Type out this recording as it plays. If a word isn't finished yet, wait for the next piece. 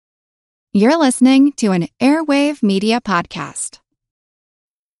You're listening to an Airwave Media Podcast.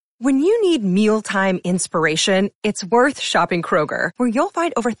 When you need mealtime inspiration, it's worth shopping Kroger, where you'll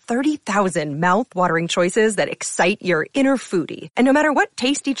find over 30,000 mouth-watering choices that excite your inner foodie. And no matter what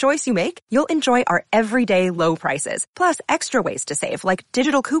tasty choice you make, you'll enjoy our everyday low prices, plus extra ways to save, like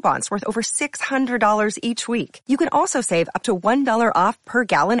digital coupons worth over $600 each week. You can also save up to $1 off per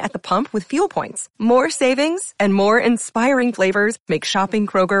gallon at the pump with fuel points. More savings and more inspiring flavors make shopping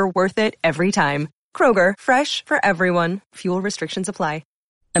Kroger worth it every time. Kroger, fresh for everyone. Fuel restrictions apply.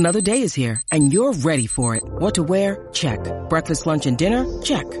 Another day is here, and you're ready for it. What to wear? Check. Breakfast, lunch, and dinner?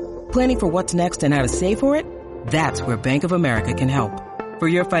 Check. Planning for what's next and how to save for it? That's where Bank of America can help. For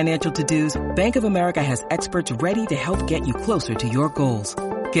your financial to-dos, Bank of America has experts ready to help get you closer to your goals.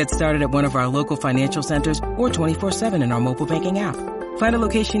 Get started at one of our local financial centers or 24/7 in our mobile banking app. Find a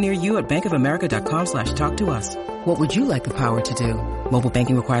location near you at bankofamerica.com/talktous. What would you like the power to do? Mobile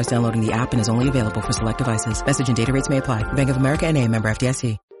banking requires downloading the app and is only available for select devices. Message and data rates may apply. Bank of America N.A., member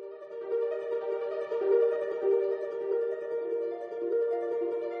FDIC.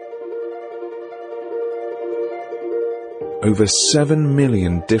 Over 7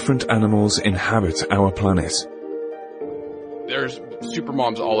 million different animals inhabit our planet. There's super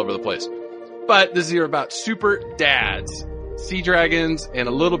moms all over the place. But this is here about super dads, sea dragons, and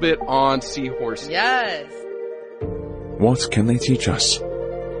a little bit on seahorses. Yes. What can they teach us?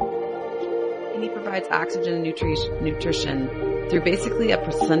 And he provides oxygen and nutrition through basically a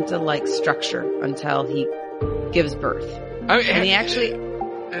placenta-like structure until he gives birth. And he actually...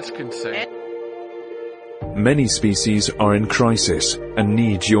 That's insane. Many species are in crisis and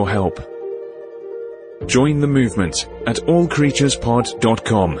need your help. Join the movement at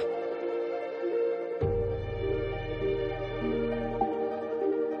allcreaturespod.com.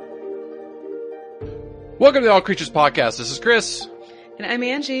 Welcome to the All Creatures Podcast. This is Chris. And I'm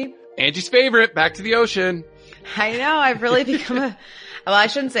Angie. Angie's favorite, Back to the Ocean. I know, I've really become well, I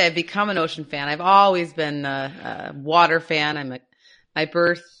shouldn't say I've become an ocean fan. I've always been a water fan. My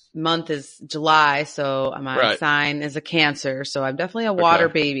birth month is July, so my sign is a Cancer, so I'm definitely a water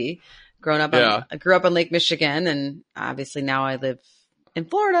baby. I grew up on Lake Michigan, and obviously now I live in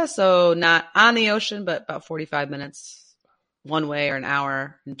Florida, so not on the ocean, but about 45 minutes one way or an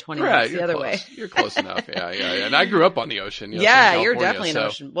hour and 20 minutes the other way. You're close enough. Yeah. And I grew up on the ocean. You're definitely an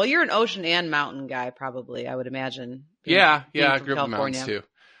ocean. Well, you're an ocean and mountain guy, probably, I would imagine. I grew up in the mountains too.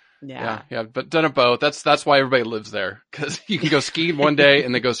 Yeah, but done it both. That's why everybody lives there, because you can go skiing one day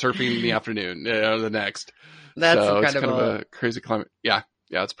and then go surfing in the afternoon, the next. That's incredible. It's kind of a crazy climate. Yeah,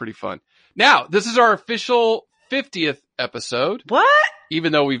 it's pretty fun. Now, this is our official 50th episode. What?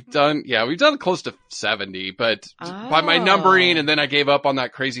 Even though we've done close to 70, but by my numbering, and then I gave up on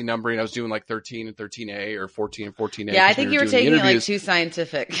that crazy numbering. I was doing like 13 and 13A or 14 and 14A. Yeah, I think you were taking it like too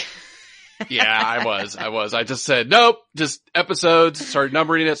scientific. Yeah, I was. I just said, nope, just episodes, started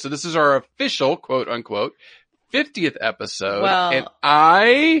numbering it. So this is our official, quote unquote, 50th episode. Well, and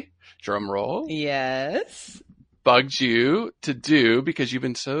I, drum roll. Yes. Bugged you to do, because you've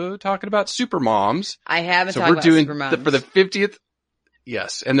been so talking about super moms. I haven't talked about super moms. For the 50th.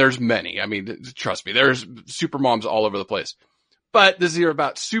 Yes. And there's many. I mean, trust me, there's super moms all over the place. But this is here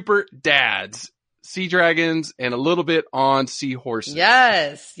about super dads, sea dragons, and a little bit on seahorses.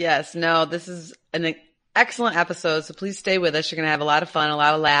 Yes. No, this is an excellent episode. So please stay with us. You're going to have a lot of fun, a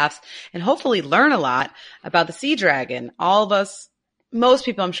lot of laughs, and hopefully learn a lot about the sea dragon. All of us, most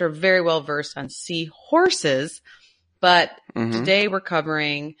people, I'm sure, are very well versed on seahorses, but today we're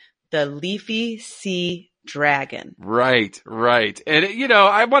covering the leafy sea dragon. Right. And,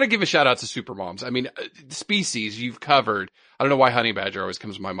 I want to give a shout out to super moms. I mean, species you've covered. I don't know why honey badger always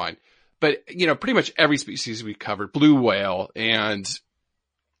comes to my mind, but, pretty much every species we've covered, blue whale and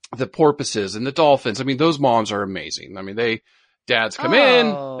the porpoises and the dolphins. I mean, those moms are amazing. I mean, dads come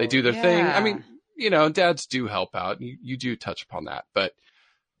in, they do their thing. I mean, dads do help out. You do touch upon that. But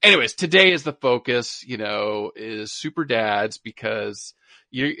anyways, today is the focus, is super dads, because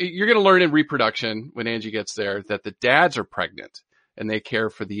you're going to learn in reproduction when Angie gets there that the dads are pregnant and they care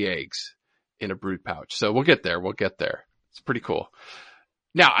for the eggs in a brood pouch. So we'll get there. It's pretty cool.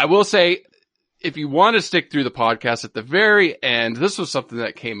 Now, I will say, if you want to stick through the podcast at the very end, this was something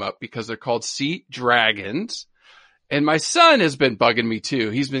that came up because they're called sea dragons. And my son has been bugging me too.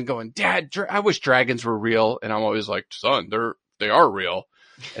 He's been going, Dad, I wish dragons were real. And I'm always like, son, they are real.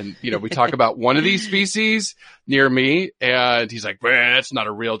 And, we talk about one of these species near me, and he's like, that's not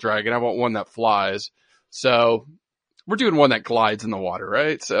a real dragon. I want one that flies. So we're doing one that glides in the water,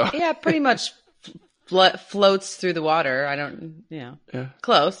 right? So yeah, pretty much floats through the water.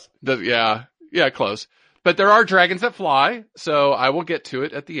 Close. Yeah, close. But there are dragons that fly, so I will get to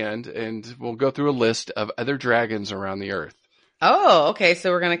it at the end, and we'll go through a list of other dragons around the earth. Oh, okay. So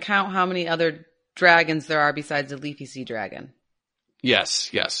we're going to count how many other dragons there are besides the leafy sea dragon.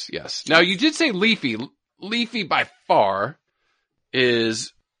 Yes. Now, you did say leafy. Leafy, by far,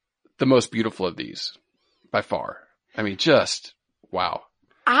 is the most beautiful of these. By far. I mean, just, wow.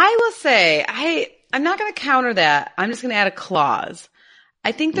 I will say, I'm not going to counter that. I'm just going to add a clause.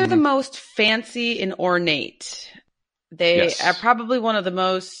 I think they're the most fancy and ornate. They are probably one of the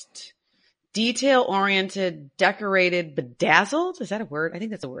most detail-oriented, decorated, bedazzled. Is that a word? I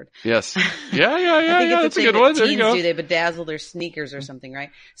think that's a word. Yes. Yeah. That's a good one. There you go. They bedazzle their sneakers or something, right?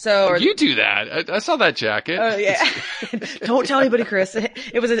 So you do that. I saw that jacket. Oh yeah. Don't tell anybody, Chris.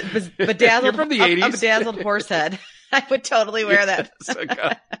 It was a bedazzled. You're from the 80s. A bedazzled horse head. I would totally wear that.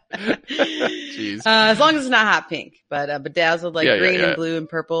 Jeez. As long as it's not hot pink, but bedazzled like green and blue and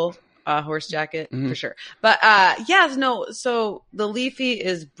purple. Horse jacket for sure. But, so the leafy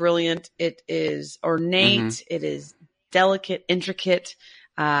is brilliant. It is ornate. It is delicate, intricate.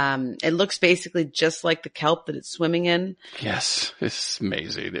 It looks basically just like the kelp that it's swimming in. Yes. It's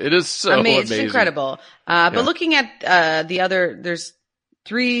amazing. It is so amazing. It's incredible. But looking at, there's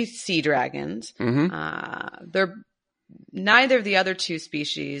 3 sea dragons. They're neither of the other 2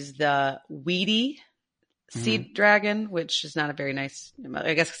 species, the weedy sea dragon, which is not a very nice,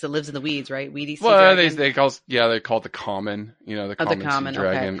 I guess because it lives in the weeds, right? Weedy sea dragon. They call it the common, the common sea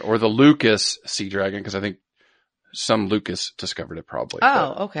dragon, or the Lucas sea dragon, because I think some Lucas discovered it probably.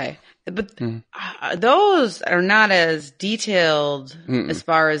 Oh, okay. But those are not as detailed as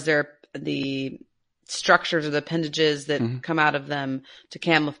far as the structures or the appendages that come out of them to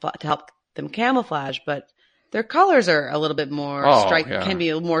help them camouflage, but their colors are a little bit more can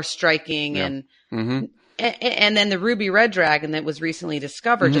be more striking and then the ruby red dragon that was recently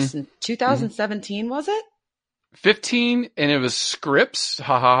discovered just in 2017, was it? 15, and it was Scripps, back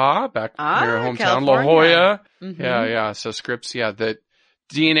near hometown, California. La Jolla. Yeah. So Scripps, that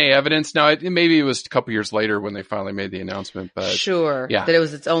DNA evidence. Now, maybe it was a couple years later when they finally made the announcement, but that it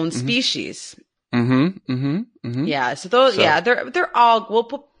was its own species. Yeah. So those, So- they're all,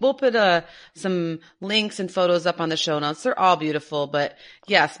 we'll put some links and photos up on the show notes. They're all beautiful, but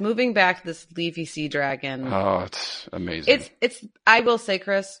yes, moving back to this leafy sea dragon. Oh, it's amazing. I will say,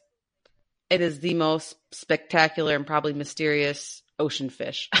 Chris, it is the most spectacular and probably mysterious ocean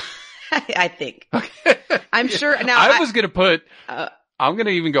fish. I think. I'm sure. Now I was going to put, I'm going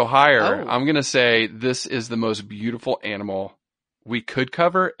to even go higher. Oh. I'm going to say this is the most beautiful animal we could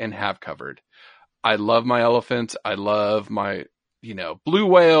cover and have covered. I love my elephants. I love my, blue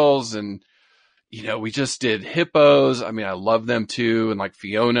whales, and, we just did hippos. I mean, I love them too. And like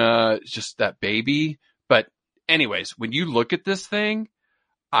Fiona, just that baby. But anyways, when you look at this thing,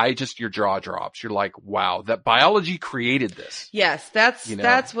 your jaw drops. You're like, wow, that biology created this. Yes,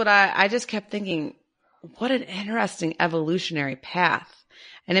 that's what I just kept thinking. What an interesting evolutionary path.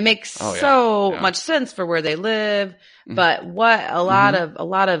 And it makes so much sense for where they live, but what a lot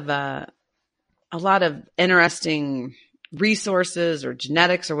of interesting resources or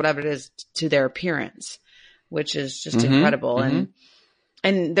genetics or whatever it is to their appearance, which is just incredible.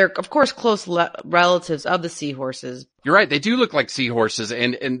 And they're of course close relatives of the seahorses. You're right. They do look like seahorses,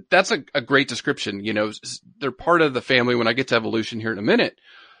 and that's a great description. They're part of the family, when I get to evolution here in a minute,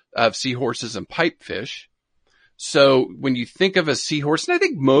 of seahorses and pipefish. So when you think of a seahorse, and I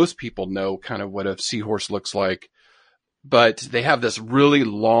think most people know kind of what a seahorse looks like, but they have this really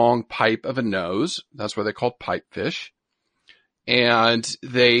long pipe of a nose. That's why they're called pipefish. And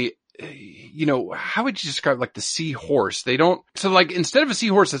they, how would you describe like the seahorse? So like instead of a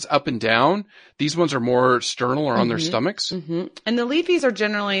seahorse that's up and down, these ones are more sternal or on their stomachs. And the leafies are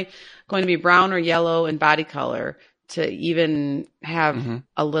generally going to be brown or yellow in body color to even have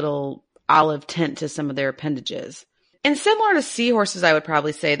a little olive tint to some of their appendages. And similar to seahorses, I would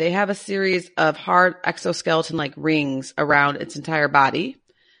probably say they have a series of hard exoskeleton-like rings around its entire body.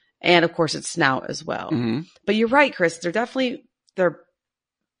 And of course its snout as well. But you're right, Chris.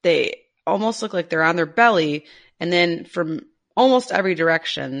 They almost look like they're on their belly. And then from almost every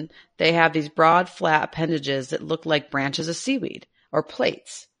direction, they have these broad, flat appendages that look like branches of seaweed or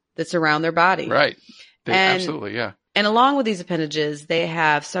plates that surround their body. Right. Absolutely, yeah. And along with these appendages, they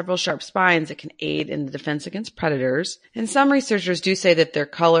have several sharp spines that can aid in the defense against predators. And some researchers do say that their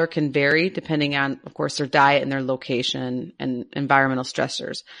color can vary depending on, of course, their diet and their location and environmental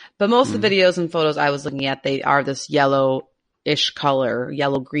stressors. But most of the videos and photos I was looking at, they are this yellowish color,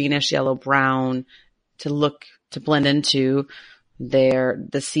 yellow greenish, yellow brown, to blend into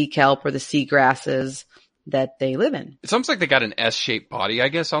the sea kelp or the sea grasses that they live in. It's almost like they got an S-shaped body, I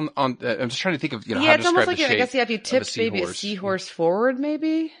guess. I'm just trying to think of, how to it's describe almost the like shape. I guess if you tipped maybe a seahorse forward,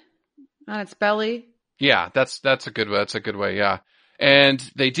 maybe on its belly. Yeah, that's a good way. That's a good way. Yeah. And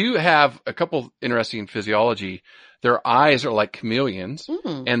they do have a couple interesting physiology. Their eyes are like chameleons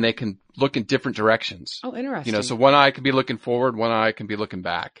and they can look in different directions. Oh, interesting. So one eye can be looking forward, one eye can be looking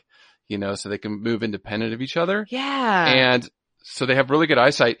back, so they can move independent of each other. Yeah. And so they have really good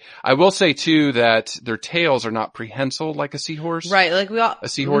eyesight. I will say too that their tails are not prehensile like a seahorse. Right. Like a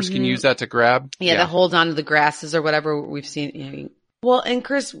seahorse can use that to grab. Yeah. That holds onto the grasses or whatever we've seen. Well, and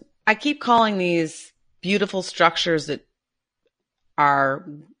Chris, I keep calling these beautiful structures that are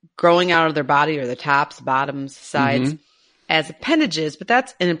growing out of their body or the tops, bottoms, sides as appendages, but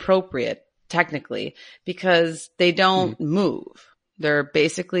that's inappropriate technically because they don't move. They're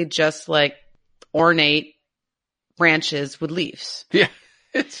basically just like ornate branches with leaves. Yeah.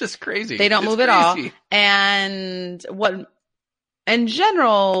 It's just crazy. They don't move at all. And in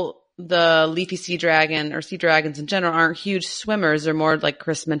general, the leafy sea dragon or sea dragons in general aren't huge swimmers. They're more like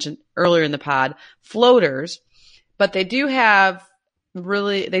Chris mentioned earlier in the pod, floaters, but they have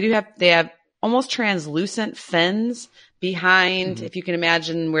almost translucent fins behind, if you can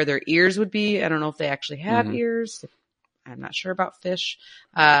imagine where their ears would be. I don't know if they actually have ears. I'm not sure about fish,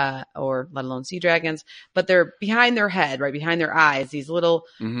 or let alone sea dragons, but they're behind their head, right behind their eyes, these little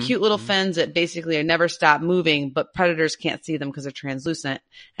cute little fins that basically never stop moving, but predators can't see them because they're translucent.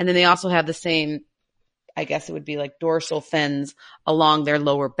 And then they also have the same, I guess it would be like dorsal fins along their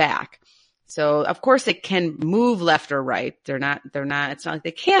lower back. So of course they can move left or right. It's not like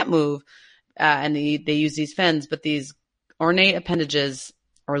they can't move, and they use these fins, but these ornate appendages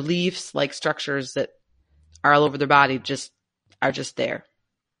or leaves like structures that are all over their body are just there.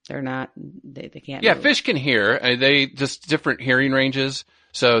 They're not, they can't. Yeah. move. Fish can hear. They just different hearing ranges.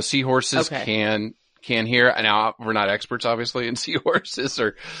 So seahorses can hear. Now we're not experts obviously in seahorses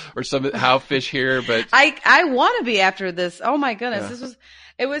or some how fish hear, but I want to be after this. Oh my goodness.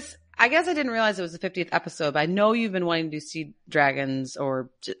 Yeah. I guess I didn't realize it was the 50th episode, but I know you've been wanting to do sea dragons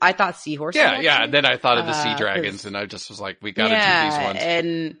I thought seahorses. Yeah. Actually. Yeah. And then I thought of the sea dragons and I just was like, we got to do these ones.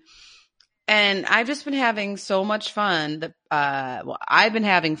 And I've just been having so much fun I've been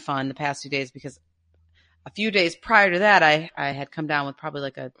having fun the past 2 days because a few days prior to that, I had come down with probably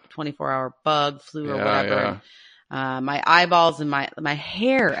like a 24-hour bug, flu or whatever. Yeah. And, my eyeballs and my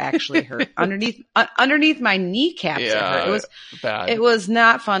hair actually hurt underneath my kneecaps. It hurt. It was bad. It was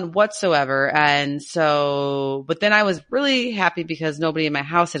not fun whatsoever. And so, but then I was really happy because nobody in my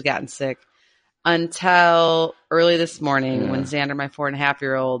house had gotten sick until early this morning when Xander, my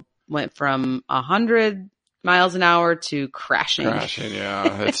 4.5-year-old, went from 100 miles an hour to crashing.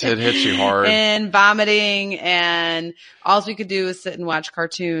 Yeah. It hits you hard. And vomiting, and all we could do was sit and watch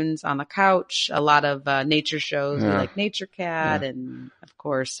cartoons on the couch, a lot of nature shows. We like Nature Cat, and of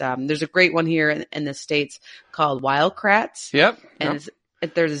course, there's a great one here in the States called Wild Kratts. Yep. And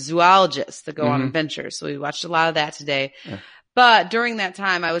there's zoologists that go on adventures. So we watched a lot of that today. Yeah. But during that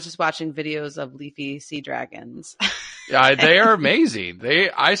time, I was just watching videos of leafy sea dragons. Yeah, they are amazing.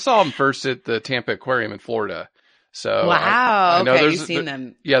 I saw them first at the Tampa Aquarium in Florida. So wow, I know okay, you've seen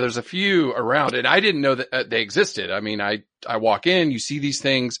them. Yeah, there's a few around, and I didn't know that they existed. I mean, I walk in, you see these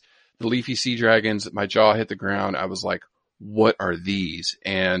things, the leafy sea dragons. My jaw hit the ground. I was like, "What are these?"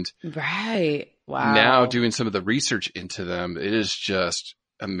 And wow. Now doing some of the research into them, it is just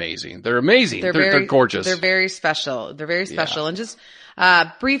amazing. They're amazing. They're gorgeous. They're very special. And just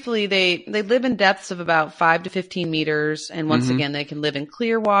briefly, they live in depths of about 5 to 15 meters. And once again, they can live in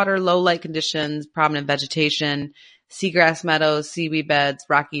clear water, low light conditions, prominent vegetation, seagrass meadows, seaweed beds,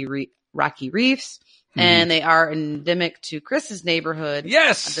 rocky reefs. And they are endemic to Chris's neighborhood.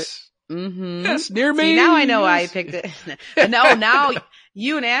 Yes. Yes, near me. See, now I know why I picked it. No, now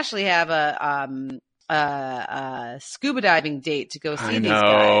you and Ashley have a scuba diving date to go see these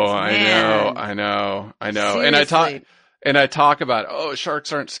guys. I know. Seriously. And I talk about,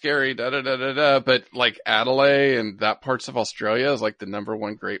 sharks aren't scary, but like Adelaide and that parts of Australia is like the number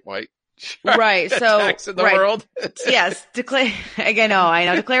one great white shark attacks in the world. Yes. To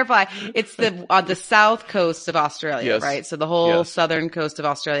clarify, it's the south coast of Australia, right? So the whole southern coast of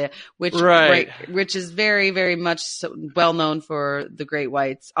Australia, which is very, very much well known for the great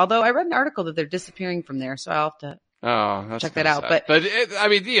whites. Although I read an article that they're disappearing from there, so I'll have to check that out. Sad. But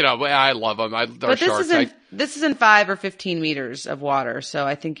I love them. This isn't 5 or 15 meters of water, so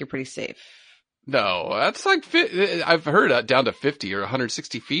I think you're pretty safe. No, that's like, I've heard down to 50 or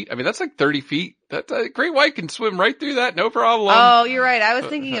 160 feet. I mean, that's like 30 feet. That great white can swim right through that, no problem. Oh, you're right. I was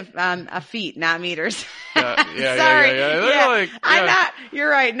thinking of feet, not meters. Yeah, Sorry. yeah. Like, I'm not. You're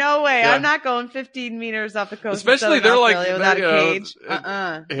right. No way. Yeah. I'm not going 15 meters off the coast. Especially of they're Australia like without a you know, cage.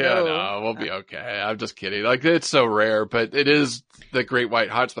 No, we'll be okay. I'm just kidding. Like, it's so rare, but it is the great white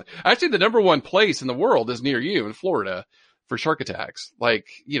hotspot. Actually, the number one place in the world is near you in Florida for shark attacks. Like,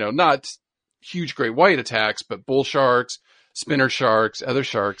 you know, not huge great white attacks, but bull sharks, spinner sharks, other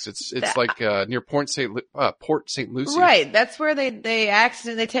sharks. It's like near Port St. Lucie. Right. That's where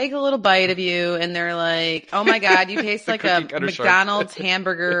they take a little bite of you and they're like, oh my God, you taste like a McDonald's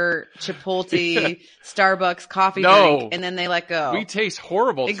hamburger, Chipotle, Starbucks coffee drink, and then they let go. We taste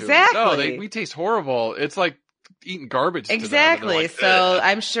horrible. Exactly. To them. No, we taste horrible. It's like eating garbage. Exactly. Like, so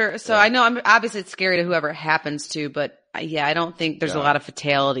I'm sure. So I know. Obviously it's scary to whoever it happens to, but yeah, I don't think there's a lot of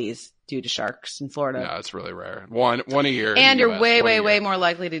fatalities due to sharks in Florida. No, it's really rare. One a year. And you're way more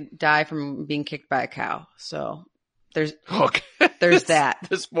likely to die from being kicked by a cow. So there's that.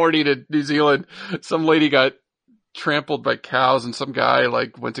 This morning in New Zealand, some lady got trampled by cows and some guy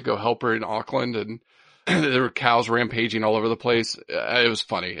like went to go help her in Auckland and there were cows rampaging all over the place. It was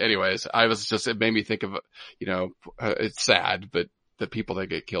funny. Anyways, it made me think of, you know, it's sad, but the people that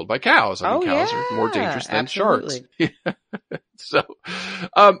get killed by cows. I mean, cows are more dangerous than sharks. So,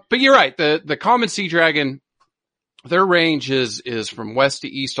 but you're right. The common sea dragon, their range is from west to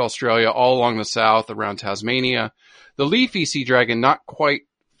east Australia, all along the south around Tasmania. The leafy sea dragon, not quite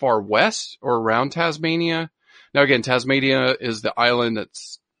far west or around Tasmania. Now again, Tasmania is the island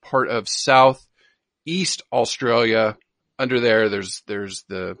that's part of southeast Australia. Under there's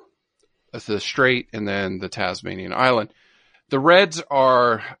the strait and then the Tasmanian island. The reds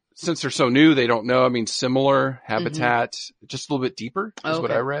are, since they're so new, they don't know. I mean, similar habitat, just a little bit deeper is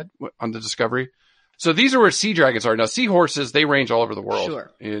what I read on the Discovery. So these are where sea dragons are. Now, seahorses, they range all over the world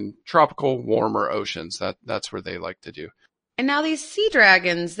in tropical, warmer oceans. That's where they like to do. And now these sea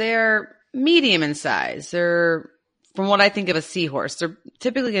dragons, they're medium in size. They're, from what I think of a seahorse, they're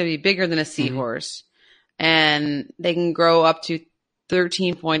typically going to be bigger than a seahorse. And they can grow up to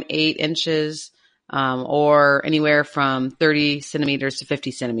 13.8 inches. Or anywhere from 30 centimeters to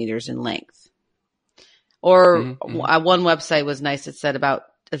 50 centimeters in length. Or one website was nice. It said about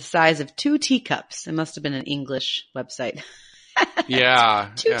the size of 2 teacups. It must have been an English website. Yeah.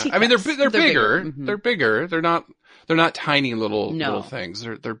 Teacups. I mean, they're bigger. They're bigger. They're not tiny little things.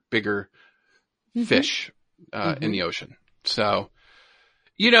 They're bigger fish, in the ocean. So,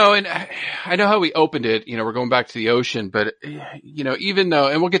 you know, and I know how we opened it, you know, we're going back to the ocean, but, you know, even though,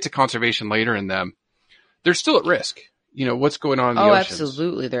 and we'll get to conservation later in them, they're still at risk. You know, what's going on in the oceans.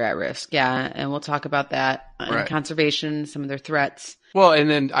 Absolutely. They're at risk. Yeah. And we'll talk about that in conservation, some of their threats. Well, and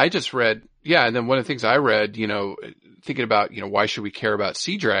then I just read, and then one of the things I read, you know, thinking about, you know, why should we care about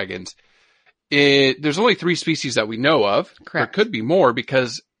sea dragons? There's only 3 species that we know of. Correct. There could be more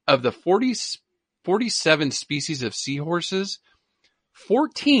because of the 47 species of seahorses,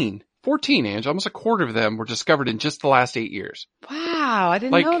 14, Ange, almost a quarter of them were discovered in just the last 8 years. Wow, I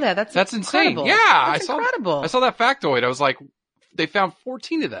didn't know that. That's incredible. Insane. Yeah, that's incredible. I saw that factoid. I was like, they found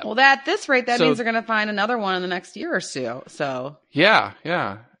 14 of them. Well, at this rate, that means they're going to find another one in the next year or so. Yeah,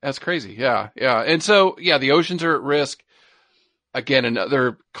 that's crazy. Yeah. And so, the oceans are at risk. Again,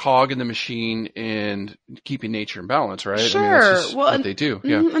 another cog in the machine in keeping nature in balance, right? Sure. I mean, that's just what they do.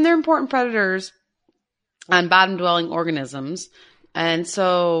 Yeah. And they're important predators on bottom-dwelling organisms. And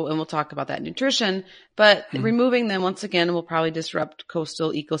we'll talk about that in nutrition, but removing them once again will probably disrupt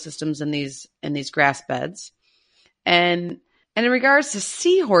coastal ecosystems in these grass beds. And in regards to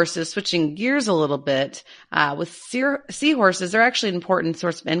seahorses, switching gears a little bit, with seahorses, they're actually an important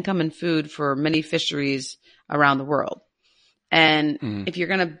source of income and food for many fisheries around the world. And if you're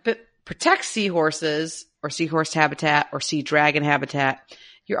going to protect seahorses or seahorse habitat or sea dragon habitat,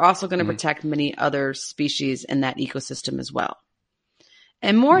 you're also going to protect many other species in that ecosystem as well.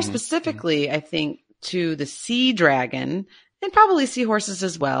 And more specifically, I think, to the sea dragon and probably seahorses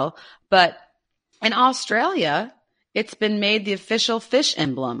as well. But in Australia, it's been made the official fish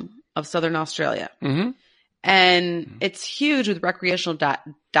emblem of Southern Australia. And it's huge with recreational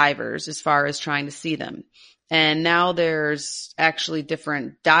divers as far as trying to see them. And now there's actually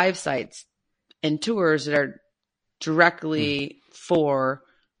different dive sites and tours that are directly for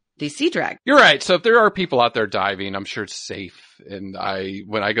the sea dragon. You're right. So if there are people out there diving, I'm sure it's safe. And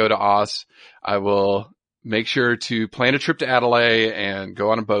when I go to Oz, I will make sure to plan a trip to Adelaide and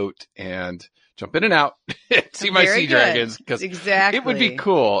go on a boat and jump in and out, see my sea dragons, because exactly. it would be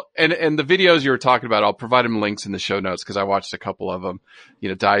cool. And the videos you were talking about, I'll provide them links in the show notes because I watched a couple of them,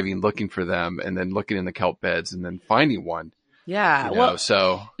 diving, looking for them, and then looking in the kelp beds and then finding one. Yeah.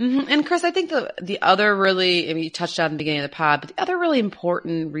 So. And Chris, I think the other really, I mean, you touched on at the beginning of the pod, but the other really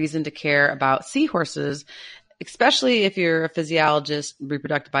important reason to care about seahorses, especially if you're a physiologist,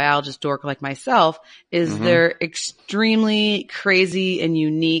 reproductive biologist dork like myself, is they're extremely crazy and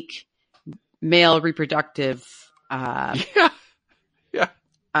unique male reproductive, super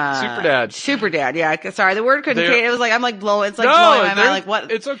dad. Yeah. Sorry. The word couldn't, it was like, I'm like blowing, it's like blowing my mind. Like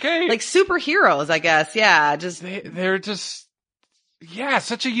what? It's okay. Like superheroes, I guess. Yeah. They're just,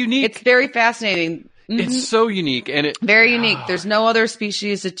 such a unique. It's very fascinating. It's so unique and very unique. There's no other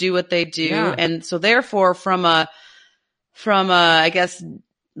species that do what they do. Yeah. And so therefore from I guess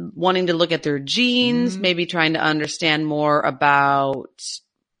wanting to look at their genes, maybe trying to understand more about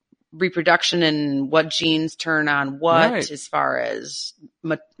reproduction and what genes turn on what as far as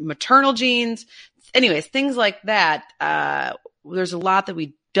maternal genes. Anyways, things like that. There's a lot that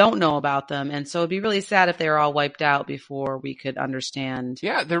we don't know about them. And so it'd be really sad if they were all wiped out before we could understand.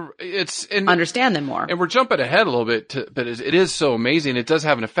 Yeah, understand them more. And we're jumping ahead a little bit, but it is so amazing. It does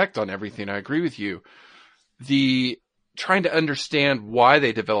have an effect on everything. I agree with you. Trying to understand why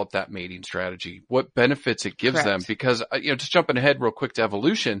they developed that mating strategy, what benefits it gives them, because, just jumping ahead real quick to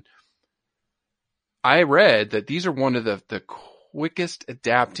evolution, I read that these are one of the quickest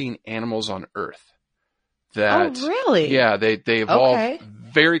adapting animals on Earth. Oh, really? Yeah, they evolve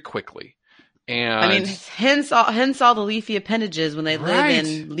very quickly. And I mean, hence all the leafy appendages when they live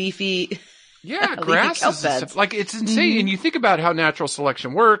in leafy grasses and stuff. Like, it's insane. And you think about how natural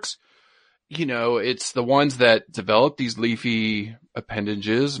selection works. It's the ones that develop these leafy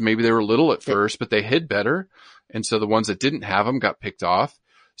appendages. Maybe they were little at first, but they hid better. And so the ones that didn't have them got picked off.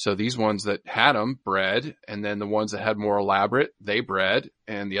 So these ones that had them bred, and then the ones that had more elaborate, they bred,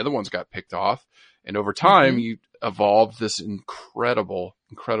 and the other ones got picked off. And over time, you evolved this incredible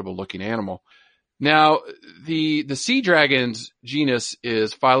looking animal. Now, the sea dragon's genus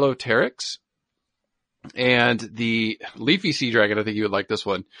is Philopteryx, and the leafy sea dragon, I think you would like this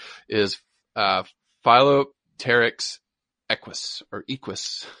one, is Philopteryx equus or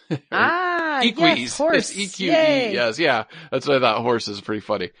equus. Equus. Yes, horse. It's EQE. Yes, yeah. That's what I thought. Horse is pretty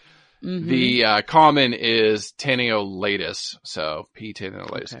funny. The common is Taeniolatus, so P.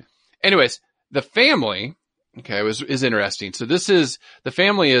 Taeniolatus. Okay. Anyways, the family, is interesting. So the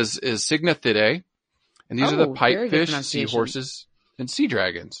family is Cygnethidae, and these are the pipefish, seahorses, and sea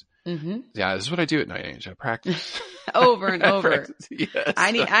dragons. Yeah, this is what I do at Night Age. I practice over and over. Yes,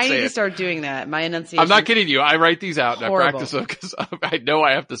 I need to start doing that. My enunciation. I'm not kidding you. I write these out and I practice them because I know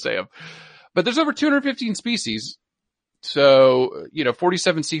I have to say them. But there's over 215 species. So,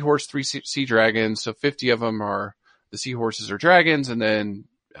 47 seahorse, 3 sea dragons. So 50 of them are the seahorses or dragons, and then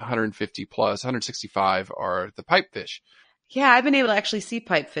 165 are the pipefish. Yeah, I've been able to actually see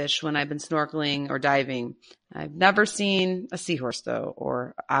pipefish when I've been snorkeling or diving. I've never seen a seahorse though,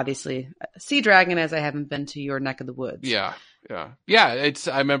 or obviously a sea dragon, as I haven't been to your neck of the woods. Yeah. I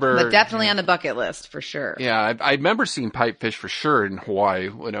remember, but definitely on the bucket list for sure. Yeah, I remember seeing pipefish for sure in Hawaii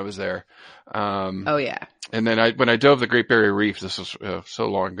when I was there. Oh yeah. And then when I dove the Great Barrier Reef, this was so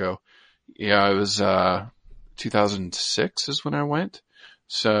long ago. Yeah, it was 2006 is when I went.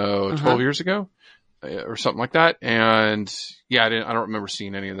 So 12 years ago or something like that. And yeah, I don't remember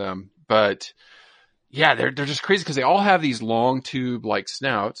seeing any of them, but yeah, they're just crazy because they all have these long tube like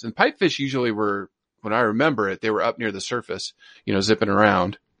snouts, and pipefish usually were, when I remember it, they were up near the surface, zipping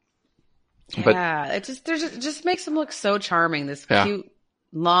around. Yeah. But, it just makes them look so charming. This cute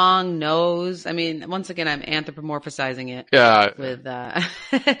long nose. I mean, once again, I'm anthropomorphizing it with,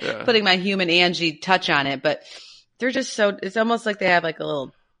 putting my human Angie touch on it, but they're just it's almost like they have like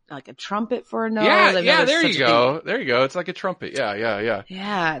a trumpet for a nose. Yeah, there you go. There you go. It's like a trumpet. Yeah.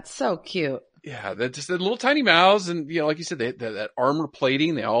 Yeah, it's so cute. Yeah, they're just the little tiny mouths, and like you said, that armor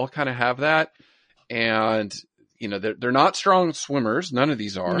plating. They all kind of have that, and they're not strong swimmers. None of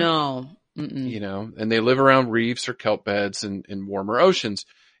these are. No. And they live around reefs or kelp beds and in warmer oceans,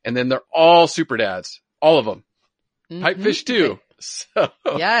 and then they're all super dads, all of them. Pipefish too. So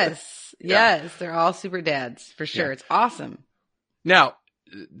yes, they're all super dads for sure. Yeah. It's awesome. Now,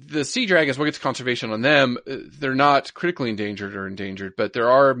 the sea dragons, we'll get to conservation on them. They're not critically endangered, but there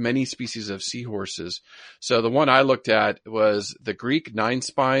are many species of seahorses. So the one I looked at was the Greek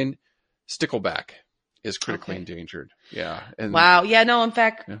 9-spine stickleback is critically endangered. Yeah. And, wow. Yeah. No, in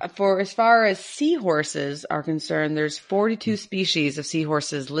fact, for as far as seahorses are concerned, there's 42 species of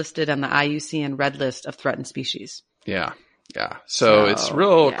seahorses listed on the IUCN Red List of threatened species. Yeah. Yeah. So it's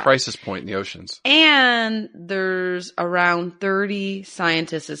real crisis point in the oceans. And there's around 30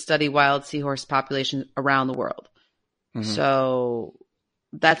 scientists that study wild seahorse populations around the world. Mm-hmm. So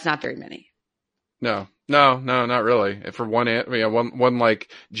that's not very many. No, not really. For one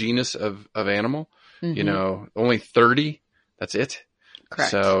like genus of animal, mm-hmm. Only 30. That's it.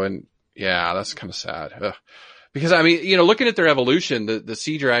 Correct. So, and yeah, that's kind of sad. Ugh. Because looking at their evolution, the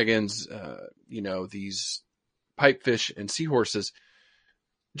sea dragons, these pipefish and seahorses,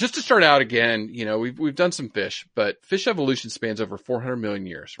 just to start out again, we've done some fish, but fish evolution spans over 400 million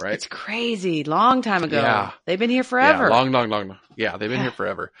years, right? It's crazy. Long time ago. Yeah. They've been here forever. Yeah, long. Yeah, they've been here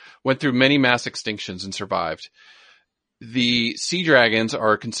forever. Went through many mass extinctions and survived. The sea dragons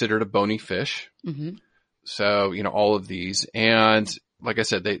are considered a bony fish. Mm-hmm. So, all of these. And like I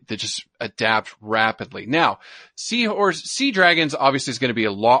said, they just adapt rapidly. Now, sea dragons obviously is going to be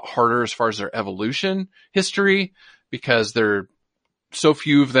a lot harder as far as their evolution history because they're so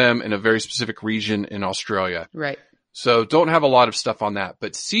few of them in a very specific region in Australia. Right. So don't have a lot of stuff on that.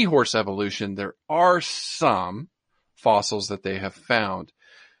 But seahorse evolution, there are some fossils that they have found.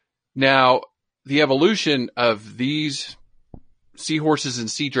 Now, the evolution of these seahorses and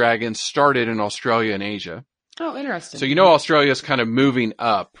sea dragons started in Australia and Asia. Oh, interesting. So Australia is kind of moving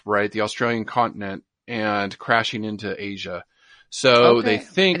up, right? The Australian continent and crashing into Asia. So they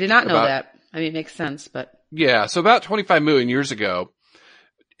think... I did not know that. It makes sense, but... Yeah, so about 25 million years ago,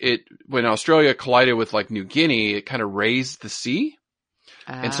 when Australia collided with like New Guinea, it kind of raised the sea.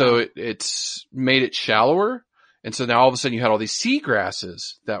 And so it's made it shallower. And so now all of a sudden you had all these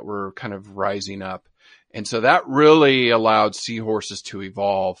seagrasses that were kind of rising up. And so that really allowed seahorses to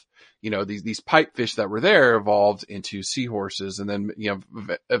evolve. These pipefish that were there evolved into seahorses. And then,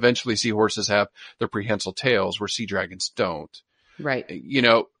 eventually seahorses have their prehensile tails where sea dragons don't. Right.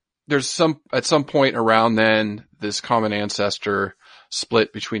 There's at some point around then, this common ancestor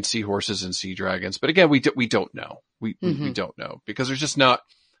split between seahorses and sea dragons. But again, we don't know. We don't know because there's just not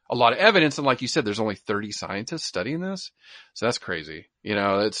a lot of evidence. And like you said, there's only 30 scientists studying this. So that's crazy.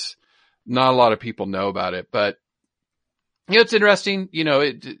 It's not a lot of people know about it, but it's interesting.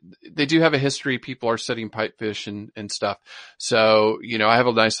 They do have a history. People are studying pipefish and stuff. So, I have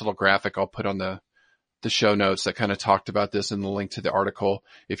a nice little graphic I'll put on the show notes that kind of talked about this and the link to the article.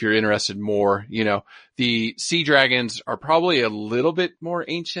 If you're interested more, the sea dragons are probably a little bit more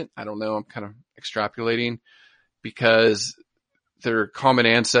ancient. I don't know. I'm kind of extrapolating because their common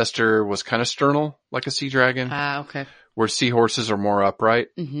ancestor was kind of sternal, like a sea dragon. Okay. Where seahorses are more upright.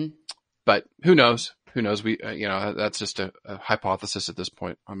 Mm-hmm. But who knows? We, that's just a hypothesis at this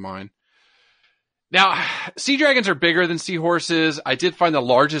point on mine. Now, sea dragons are bigger than seahorses. I did find the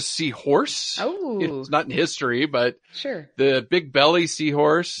largest seahorse. Oh. It's not in history, but sure. The big belly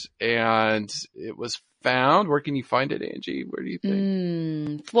seahorse, and it was found. Where can you find it, Angie? Where do you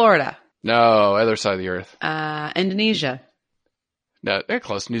think? Florida. No, other side of the earth. Indonesia. No, they're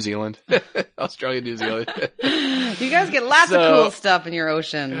close. New Zealand. Australia, New Zealand. You guys get lots of cool stuff in your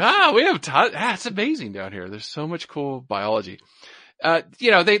ocean. We have it's amazing down here. There's so much cool biology.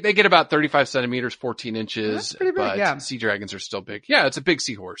 They get about 35 centimeters, 14 inches. That's pretty big, but yeah. Sea dragons are still big. Yeah, it's a big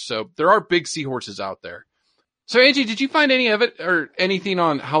seahorse. So there are big seahorses out there. So Angie, did you find any of it or anything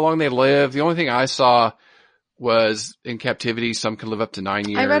on how long they live? The only thing I saw was in captivity. Some can live up to 9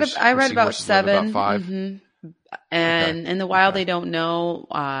 years. I read about 7. About 5. Mm-hmm. And in the wild, they don't know.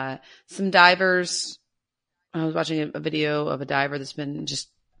 Some divers, I was watching a video of a diver that's been just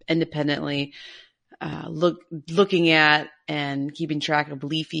independently looking at and keeping track of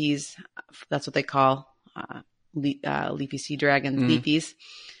leafies. That's what they call leafy sea dragons, leafies.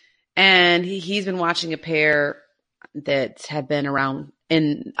 And he's been watching a pair that have been around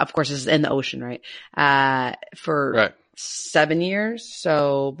of course, this is in the ocean, right? For 7 years.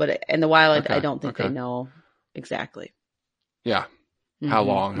 So, but in the wild, I don't think they know exactly. Yeah. How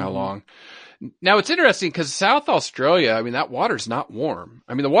long? Now it's interesting because South Australia, that water's not warm.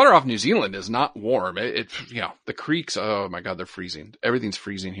 The water off New Zealand is not warm. The creeks, oh my God, they're freezing. Everything's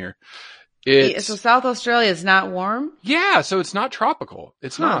freezing here. So South Australia is not warm? Yeah. So it's not tropical.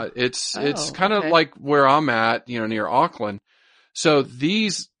 It's not. It's kind of like where I'm at, near Auckland. So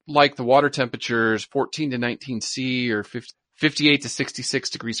these, like the water temperatures, 14 to 19 C or 58 to 66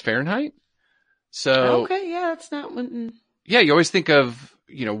 degrees Fahrenheit. So. Okay. Yeah. That's not. Yeah. You always think of,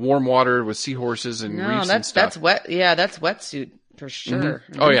 warm water with seahorses and reefs and stuff. That's wet. Yeah. That's wetsuit for sure.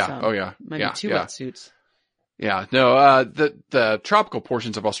 Mm-hmm. Oh yeah. Maybe 2 wetsuits. Yeah, no, the tropical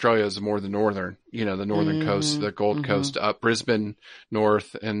portions of Australia is more the northern, the northern coast, the Gold Coast, up Brisbane,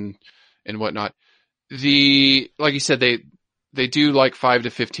 north and whatnot. Like you said, they do like 5 to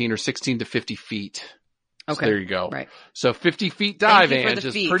 15 or 16 to 50 feet So there you go. Right. So 50 feet dive, Ange,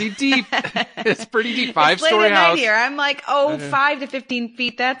 is pretty deep. It's pretty deep. 5-story house. Here. I'm like, 5 to 15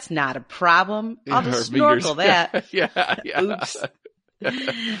 feet. That's not a problem. I'll just snorkel that. Yeah. Oops.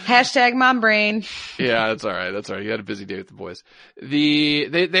 Hashtag mom brain. Yeah, that's all right. That's all right. You had a busy day with the boys.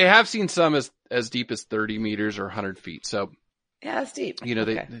 They have seen some as deep as 30 meters or 100 feet. So yeah, that's deep.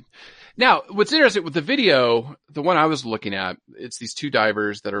 They now what's interesting with the video, the one I was looking at, it's these two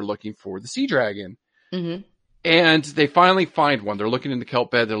divers that are looking for the sea dragon. Mm-hmm. And they finally find one. They're looking in the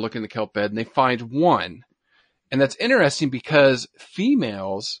kelp bed. And they find one. And that's interesting because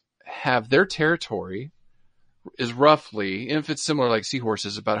females have their territory is roughly, if it's similar like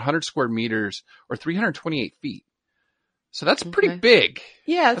seahorses, about 100 square meters or 328 feet. So that's pretty big.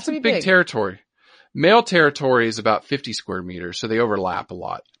 Yeah, that's a big territory. Male territory is about 50 square meters, so they overlap a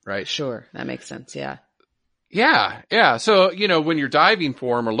lot, right? Sure, that makes sense, yeah. Yeah. So, when you're diving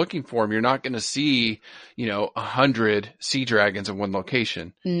for them or looking for them, you're not going to see, 100 sea dragons in one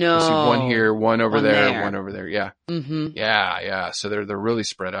location. No. You see one here, one over there, one over there. Yeah. Mm-hmm. Yeah. So they're really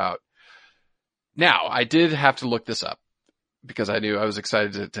spread out. Now, I did have to look this up because I knew I was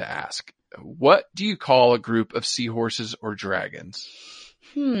excited to ask. What do you call a group of seahorses or dragons?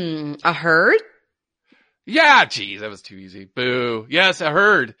 A herd? Yeah, geez, that was too easy. Boo. Yes, a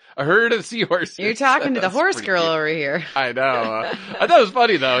herd of seahorses. You're talking to the horse girl over here. I know. I thought it was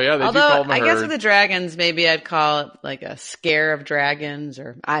funny though. Yeah, they do call them a herd. I guess with the dragons, maybe I'd call it like a scare of dragons,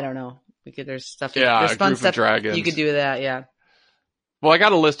 or I don't know. There's stuff. Yeah, there's a fun group stuff of dragons. you could do with that. Yeah. Well, I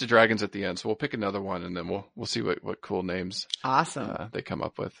got a list of dragons at the end, so we'll pick another one and then we'll see what cool names. Awesome. They come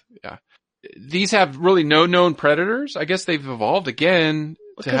up with. Yeah. These have really no known predators. I guess they've evolved again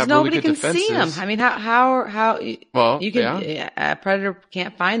to have really good defenses. Because nobody can see them. I mean, how well, you can, a predator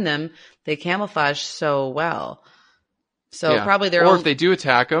can't find them. They camouflage so well. So probably or if they do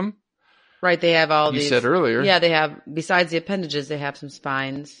attack them. Right. They have all these. You said earlier. Yeah. They have, besides the appendages, they have some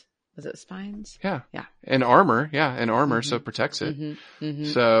spines. Was it spines? Yeah. Yeah. And armor. Yeah. And armor. So it protects it. Mm-hmm. Mm-hmm.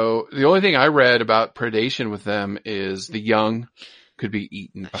 So the only thing I read about predation with them is the young could be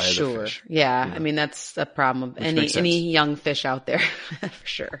eaten by other fish. Yeah. I mean, that's a problem of any young fish out there for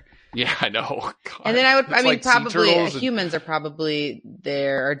sure. Yeah, I know. God. And then probably humans are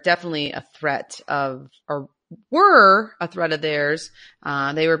definitely a threat of, or were a threat of theirs.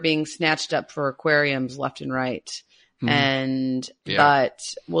 They were being snatched up for aquariums left and right. Mm-hmm. But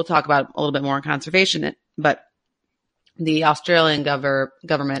we'll talk about a little bit more on conservation, but the Australian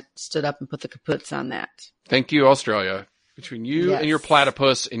government stood up and put the kaputs on that. Thank you, Australia. Between you and your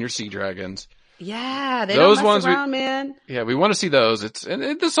platypus and your sea dragons. Yeah, they don't mess around, man. Yeah, we want to see those.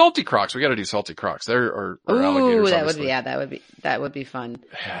 And the salty crocs. We got to do salty crocs. Or alligators. That would be fun.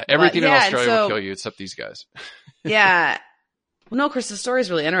 Yeah, everything in Australia will kill you except these guys. Yeah. Well, no, Chris, the story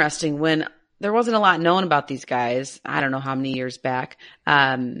is really interesting. When there wasn't a lot known about these guys, I don't know how many years back,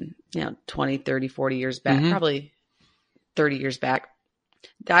 20, 30, 40 years back, probably 30 years back,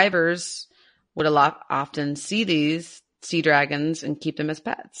 divers would often see these sea dragons and keep them as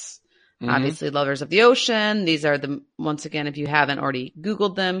pets. Obviously lovers of the ocean. These are once again, if you haven't already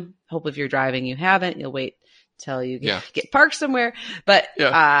Googled them, hope if you're driving, you haven't, you'll wait till you get parked somewhere, but,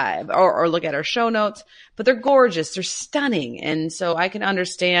 or look at our show notes, but they're gorgeous. They're stunning. And so I can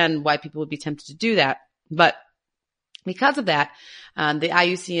understand why people would be tempted to do that. But because of that, the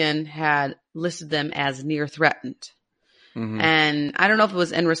IUCN had listed them as near threatened. And I don't know if it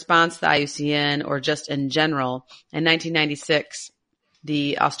was in response to the IUCN or just in general. In 1996,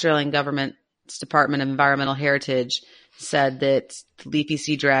 the Australian government's Department of Environmental Heritage said that the leafy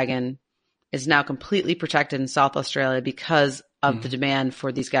sea dragon is now completely protected in South Australia because of the demand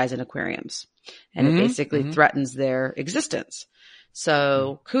for these guys in aquariums. And it basically threatens their existence.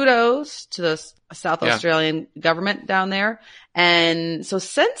 So kudos to the South Australian government down there. And so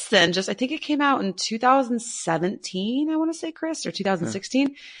since then, I think it came out in 2017, I want to say, Chris, or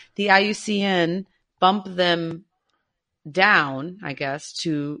 2016, the IUCN bumped them down, I guess,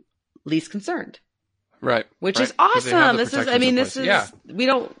 to least concerned. Right. Which is awesome. There's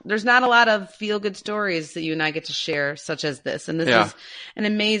not a lot of feel good stories that you and I get to share such as this. And this is an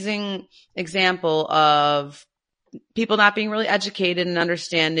amazing example of people not being really educated and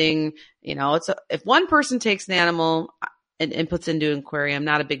understanding, if one person takes an animal and puts it into an aquarium,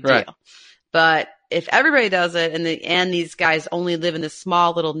 not a big deal. But if everybody does it and these guys only live in this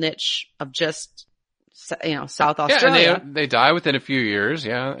small little niche of just, South Australia. And they die within a few years.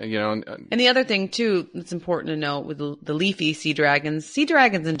 Yeah. And the other thing too, that's important to know with the leafy sea dragons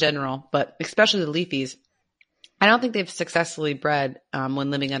in general, but especially the leafies, I don't think they've successfully bred, when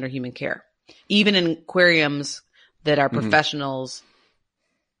living under human care, even in aquariums that are professionals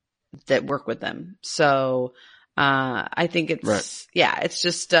that work with them. So, I think it's, Right. it's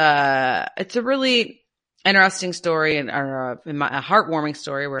just, it's a really interesting story and a heartwarming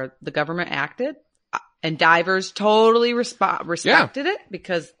story where the government acted and divers totally respected it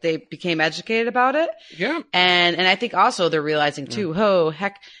because they became educated about it. Yeah. And I think also they're realizing too, oh,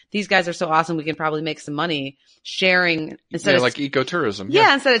 heck, these guys are so awesome. We can probably make some money sharing instead of like ecotourism.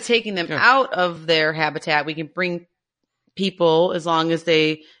 Yeah. Instead of taking them out of their habitat, we can bring people as long as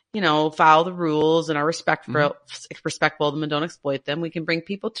they, follow the rules and are respectful of them and don't exploit them. We can bring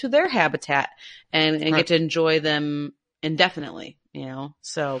people to their habitat and get to enjoy them indefinitely,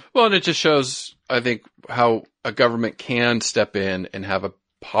 so. Well, and it just shows, I think, how a government can step in and have a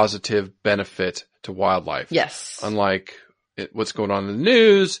positive benefit to wildlife. Yes. Unlike what's going on in the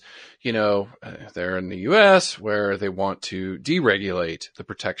news, they're in the U.S. where they want to deregulate the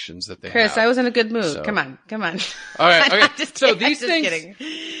protections that they have. Chris, I was in a good mood. So. Come on. All right. Okay. So these things. Kidding.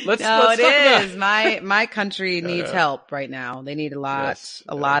 Let's talk about my country needs help right now. They need a lot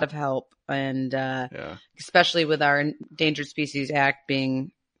of help, and especially with our Endangered Species Act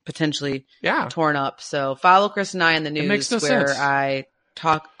being potentially torn up. So follow Chris and I in the news where sense. I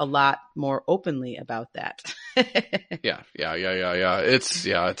talk a lot more openly about that. Yeah.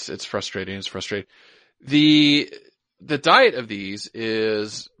 It's frustrating. It's frustrating. The diet of these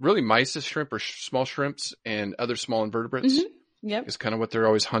is really mysis shrimp or small shrimps and other small invertebrates. Mm-hmm. Yep. Is kind of what they're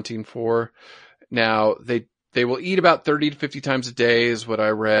always hunting for. Now they will eat about 30 to 50 times a day is what I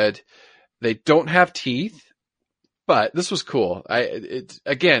read. They don't have teeth, but this was cool.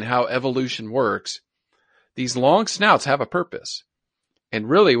 Again, how evolution works. These long snouts have a purpose. And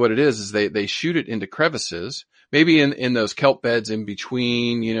really what it is they shoot it into crevices, maybe in those kelp beds in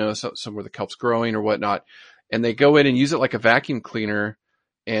between, somewhere the kelp's growing or whatnot. And they go in and use it like a vacuum cleaner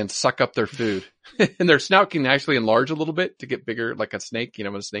and suck up their food. And their snout can actually enlarge a little bit to get bigger, like a snake, when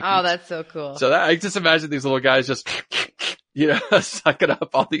a snake eats. That's so cool. So I just imagine these little guys just, sucking up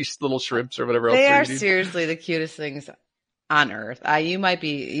all these little shrimps or whatever else they they're are eating. Seriously the cutest things on earth. You might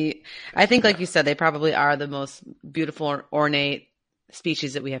be, I think like you said, they probably are the most beautiful, ornate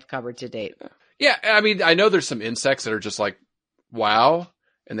species that we have covered to date. Yeah. I mean, I know there's some insects that are just like, wow.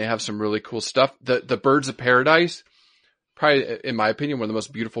 And they have some really cool stuff. The birds of paradise, probably, in my opinion, one of the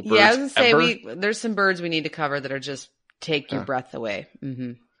most beautiful birds I was going to say there's some birds we need to cover that are just take your breath away.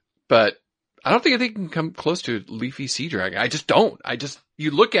 Mm-hmm. But I don't think they can come close to leafy sea dragon. I just don't.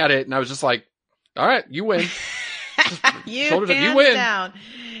 You look at it and I was just like, all right, you win. you win. Down.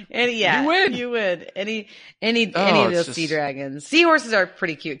 You win. You win. Any of those sea dragons. Seahorses are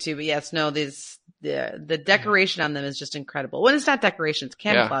pretty cute too, but yes, no, the decoration on them is just incredible. When it's not decoration, it's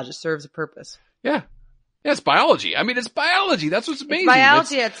camouflage. It serves a purpose. Yeah. Yeah, it's biology. I mean, it's biology. That's what's amazing. It's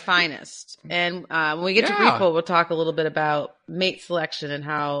biology at its finest. And when we get to repo, we'll talk a little bit about mate selection and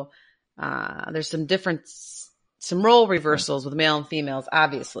how there's some role reversals with male and females,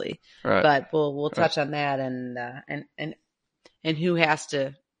 obviously. Right. But we'll touch on that and who has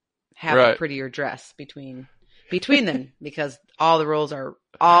to have a prettier dress between them because all the roles are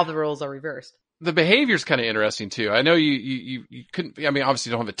reversed. The behavior's kind of interesting too. I know you couldn't. I mean, obviously,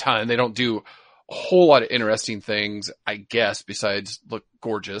 you don't have a ton. They don't do a whole lot of interesting things, I guess, besides look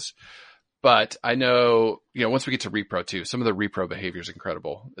gorgeous. But I know, once we get to repro too, some of the repro behavior is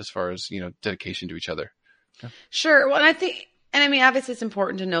incredible as far as, dedication to each other. Yeah. Sure. Well, I mean, obviously it's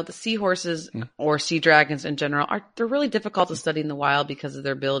important to note that seahorses or sea dragons in general they're really difficult to study in the wild because of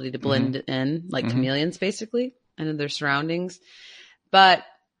their ability to blend in like chameleons basically and in their surroundings. But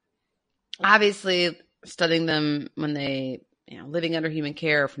obviously studying them when they, living under human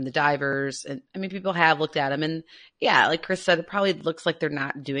care from the divers. And I mean, people have looked at them and like Chris said, it probably looks like they're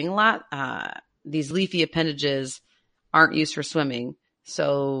not doing a lot. These leafy appendages aren't used for swimming.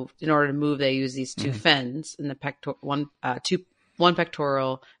 So in order to move, they use these two fins in the one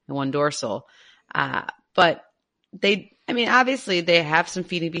pectoral and one dorsal. But obviously they have some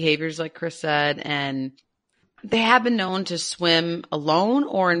feeding behaviors like Chris said, and they have been known to swim alone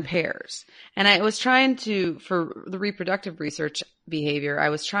or in pairs. And I was trying for the reproductive research behavior, I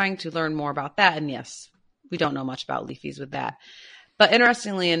was trying to learn more about that. And yes, we don't know much about leafies with that. But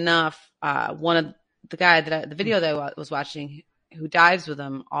interestingly enough, one of the video that I was watching who dives with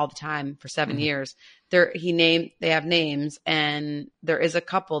them all the time for 7 years, they have names and there is a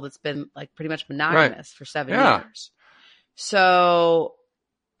couple that's been like pretty much monogamous for 7 years. So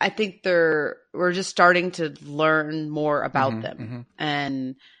I think we're just starting to learn more about them.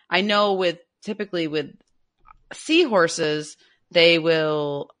 And I know typically with seahorses, they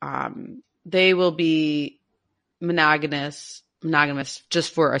will be monogamous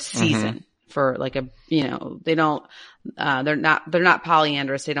just for a season, for like they don't, they're not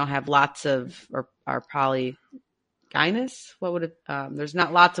polyandrous. They don't have lots of, or are polygynous. What would it, there's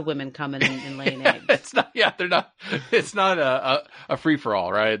not lots of women coming and laying eggs. It's not a free for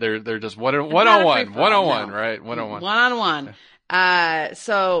all, right? They're just one on one, right? One on one.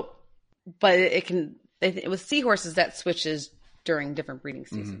 But with seahorses that switches during different breeding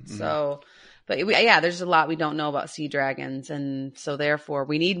seasons. So, but there's a lot we don't know about sea dragons. And so therefore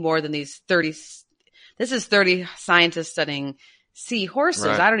we need more than these 30, this is 30 scientists studying seahorses.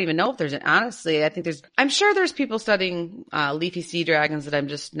 Right. I don't even know if I'm sure there's people studying leafy sea dragons that I'm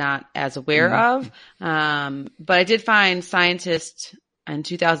just not as aware of. But I did find scientists in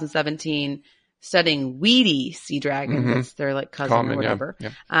 2017 studying weedy sea dragons. They're like cousin or whatever.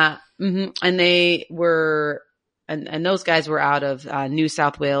 Yeah. And they were, and those guys were out of New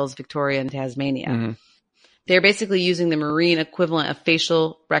South Wales, Victoria, and Tasmania. They're basically using the marine equivalent of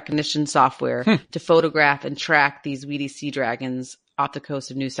facial recognition software to photograph and track these weedy sea dragons off the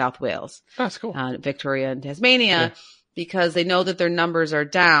coast of New South Wales. That's cool. Victoria and Tasmania, because they know that their numbers are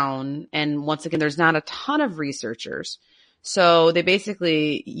down. And once again, there's not a ton of researchers. So they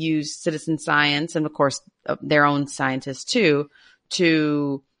basically use citizen science and, of course, their own scientists too,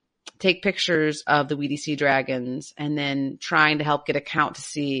 to take pictures of the weedy sea dragons and then trying to help get a count to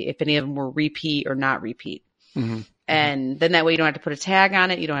see if any of them were repeat or not repeat. And then that way you don't have to put a tag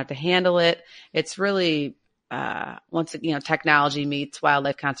on it. You don't have to handle it. It's really, technology meets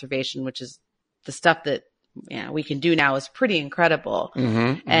wildlife conservation, which is the stuff that we can do now is pretty incredible.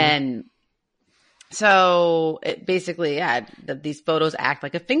 And so it basically, these photos act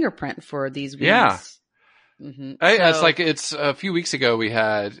like a fingerprint for these weeds. Yeah. It's a few weeks ago we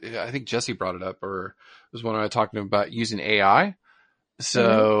had, I think Jesse brought it up, or it was when I was talking to him about using AI.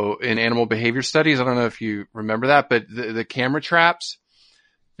 So in animal behavior studies, I don't know if you remember that, but the camera traps,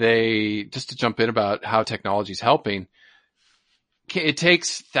 just to jump in about how technology is helping, it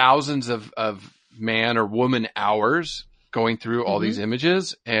takes thousands of man or woman hours going through all these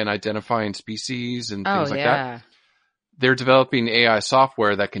images and identifying species and things like that. They're developing AI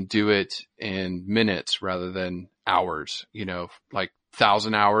software that can do it in minutes rather than hours, like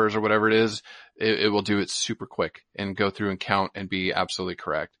 1,000 hours or whatever it is. It will do it super quick and go through and count and be absolutely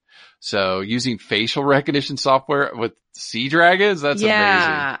correct. So using facial recognition software with sea dragons, that's amazing.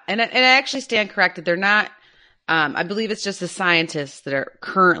 Yeah. And I actually stand corrected. They're not, I believe it's just the scientists that are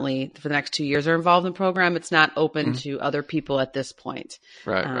currently for the next 2 years are involved in the program. It's not open to other people at this point.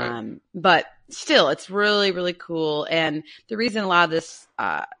 Right. But still, it's really, really cool. And the reason a lot of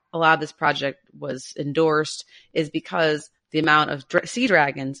this project was endorsed is because the amount of sea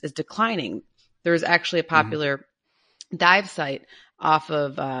dragons is declining. There's actually a popular dive site off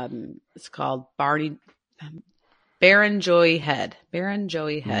of, it's called Barrenjoey Head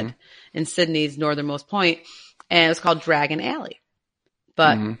in Sydney's northernmost point. And it was called Dragon Alley.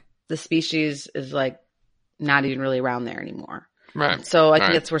 But the species is like not even really around there anymore. Right. So I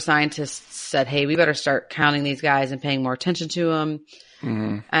think that's where scientists said, hey, we better start counting these guys and paying more attention to them.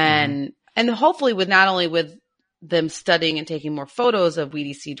 And hopefully not only with them studying and taking more photos of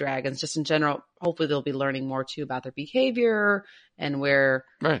weedy sea dragons, just in general, hopefully they'll be learning more too about their behavior and where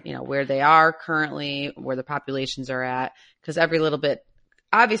they are currently, where the populations are at. Because every little bit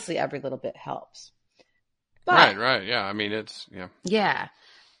helps. But, right. Yeah. I mean, Yeah.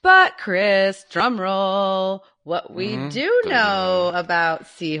 But Chris, drum roll, what we do know about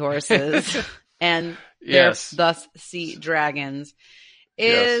seahorses and their thus sea dragons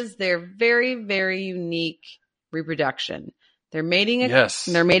is their very, very unique reproduction. Their mating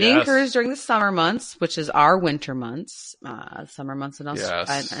occurs during the summer months, which is our winter months, summer months in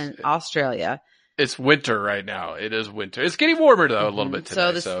Australia. It's winter right now. It is winter. It's getting warmer though a little bit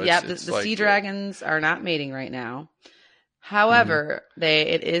today. The sea dragons are not mating right now. However,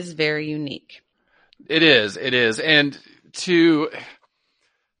 it is very unique. It is. And we're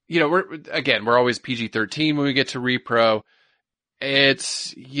always PG-13 when we get to repro.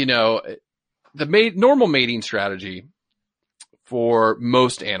 It's, the normal mating strategy for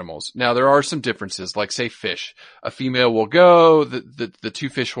most animals. Now there are some differences, like say fish. A female will go, the two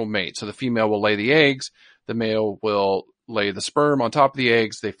fish will mate. So the female will lay the eggs, the male will lay the sperm on top of the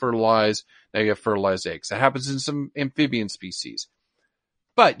eggs, they fertilize, now you have fertilized eggs. That happens in some amphibian species.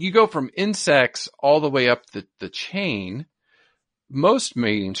 But you go from insects all the way up the chain. Most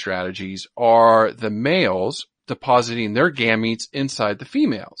mating strategies are the males depositing their gametes inside the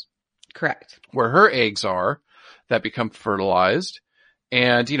females. Correct. Where her eggs are that become fertilized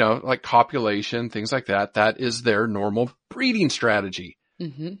and, like copulation, things like that. That is their normal breeding strategy.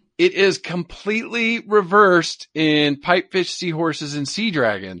 It is completely reversed in pipefish, seahorses, and sea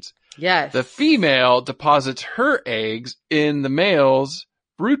dragons. Yes. The female deposits her eggs in the male's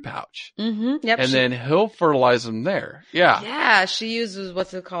brood pouch. Mm-hmm. Yep. And then he'll fertilize them there. Yeah. Yeah. She uses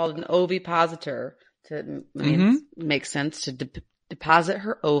what's it called? An ovipositor to, make sense to deposit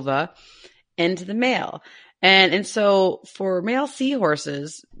her ova into the male. And so for male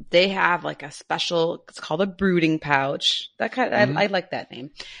seahorses, they have like a special, it's called a brooding pouch. That kind of, I like that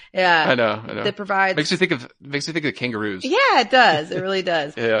name. Yeah. I know. That provides. Makes me think of kangaroos. Yeah, it does. It really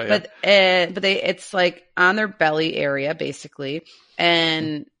does. Yeah. But it's like on their belly area basically.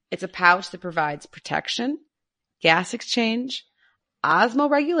 And it's a pouch that provides protection, gas exchange,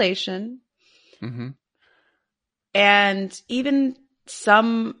 osmoregulation, and even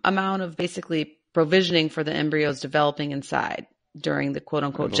some amount of basically provisioning for the embryos developing inside during the quote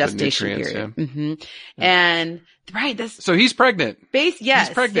unquote gestation period. Yeah. And so he's pregnant. Yes. He's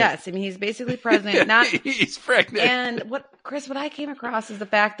pregnant. Yes. I mean, he's basically pregnant. He's pregnant. And what I came across is the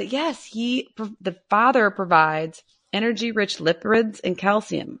fact that yes, the father provides energy rich lipids and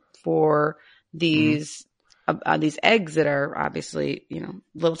calcium for these eggs that are obviously,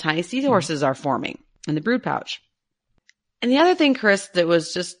 little tiny seahorses are forming in the brood pouch. And the other thing, Chris, that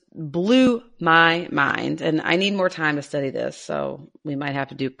was just blew my mind, and I need more time to study this, so we might have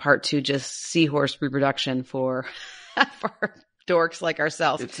to do part 2, just seahorse reproduction for dorks like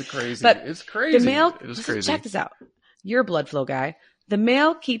ourselves. It's crazy. But it's crazy. The male, it was crazy. Check this out. You're a blood flow guy. The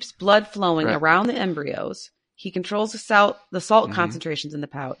male keeps blood flowing around the embryos. He controls the salt concentrations in the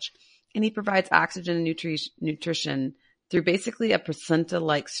pouch, and he provides oxygen and nutrition through basically a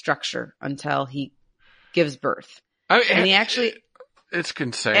placenta-like structure until he gives birth. And he actually, it's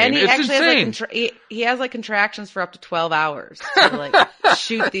insane. And he it's actually insane. has he has like contractions for up to 12 hours to like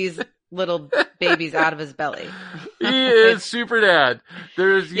shoot these little babies out of his belly. He is super dad.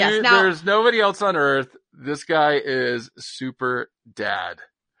 There's nobody else on earth. This guy is super dad.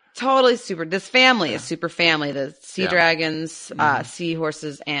 Totally super. This family is super family. The sea dragons,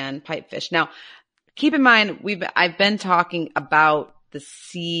 seahorses, and pipefish. Now, keep in mind, I've been talking about the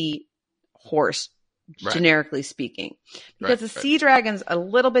seahorse. Generically speaking, because the sea dragon's a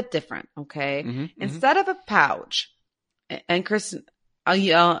little bit different. Okay. Instead of a pouch, and Chris,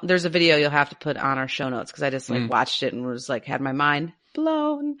 there's a video you'll have to put on our show notes because I just watched it and was like, had my mind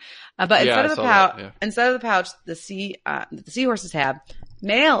blown. But instead of the pouch, the seahorses have,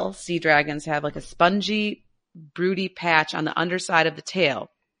 male sea dragons have like a spongy, broody patch on the underside of the tail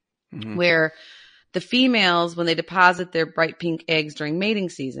where the females, when they deposit their bright pink eggs during mating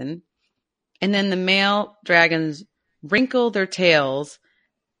season, and then the male dragons wrinkle their tails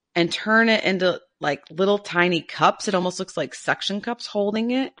and turn it into like little tiny cups. It almost looks like suction cups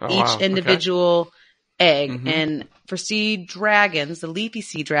holding it, each individual egg. And for sea dragons, the leafy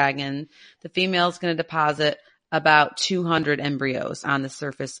sea dragon, the female is going to deposit about 200 embryos on the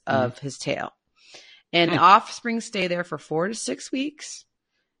surface of his tail. And offspring stay there for 4 to 6 weeks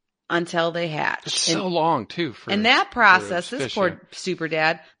until they hatch. It's so long too. And that process, this poor super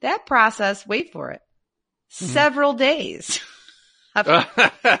dad, that process, wait for it, several days. Come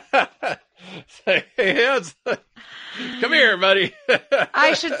here, buddy.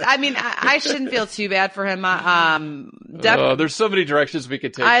 I shouldn't feel too bad for him. There's so many directions we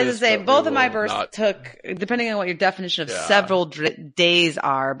could take. I was say both of my births took, depending on what your definition of several days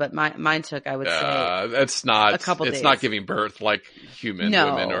are, but mine took, I would say, it's not a couple days. It's not giving birth like human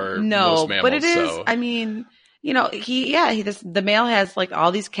women or most mammals. But it is. So. I mean, the male has like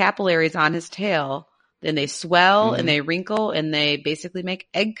all these capillaries on his tail, then they swell and they wrinkle and they basically make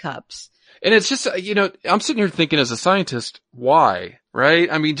egg cups. And it's just, I'm sitting here thinking as a scientist, why, right?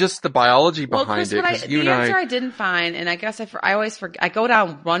 I mean, just the biology behind it. The answer I didn't find, and I guess I always forget, I go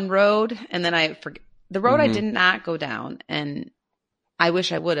down one road and then I forget the road I did not go down, and I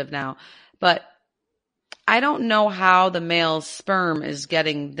wish I would have now, but I don't know how the male's sperm is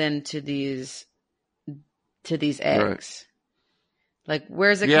getting then to these eggs. Right. Like,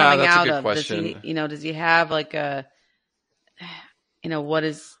 where's it coming out of? Question. Does he have like a, what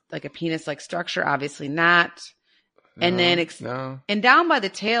is like a penis-like structure? Obviously not. And then and down by the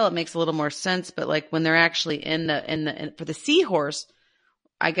tail, it makes a little more sense. But like when they're actually for the seahorse,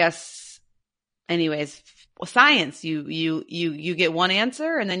 I guess. Anyways, science. You get one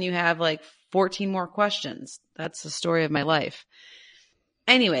answer, and then you have like 14 more questions. That's the story of my life.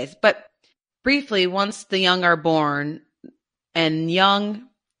 Anyways, but briefly, once the young are born, and young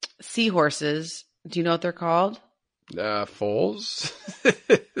seahorses, do you know what they're called? Foals?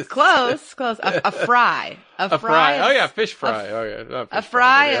 Close. A fry. A fry. Oh yeah, fish fry. A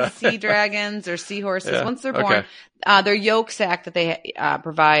fry of sea dragons or seahorses. Yeah. Once they're born, their yolk sac that they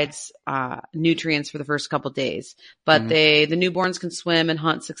provides nutrients for the first couple days. But the newborns can swim and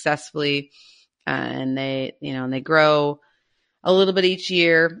hunt successfully, and they grow a little bit each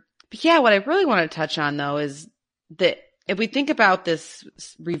year. But yeah, what I really want to touch on though is that if we think about this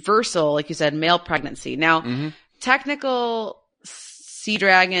reversal, like you said, male pregnancy. Now, technical sea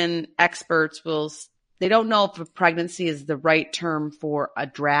dragon experts they don't know if a pregnancy is the right term for a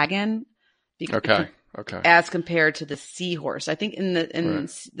dragon. Okay. As compared to the seahorse. I think in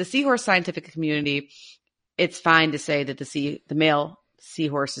the seahorse scientific community, it's fine to say that the male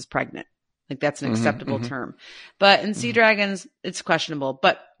seahorse is pregnant. Like that's an acceptable term. But in sea dragons, it's questionable.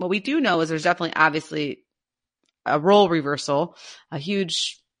 But what we do know is there's definitely obviously a role reversal, a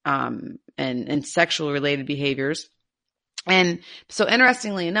huge and sexual related behaviors. And so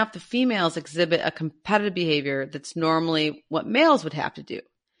interestingly enough, the females exhibit a competitive behavior that's normally what males would have to do.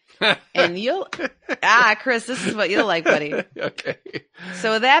 And Chris, this is what you'll like, buddy. Okay.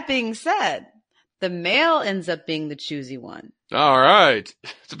 So with that being said, the male ends up being the choosy one. All right.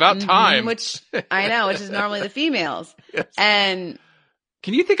 It's about time. Which is normally the females. Yes. And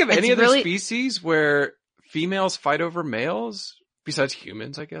can you think of any other species where females fight over males besides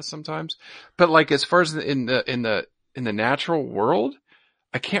humans, I guess sometimes, but like as far as in the natural world,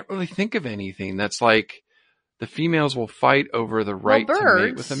 I can't really think of anything that's like the females will fight over the right to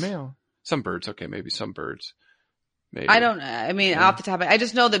mate with the male. Some birds. Okay. Maybe some birds. Maybe. I don't know. I mean, off the top, I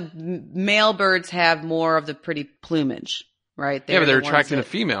just know that male birds have more of the pretty plumage, right? But they're attracting a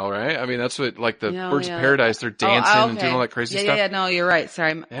female, right? I mean, that's what, like the birds of paradise, they're dancing and doing all that crazy stuff. Yeah, no, you're right.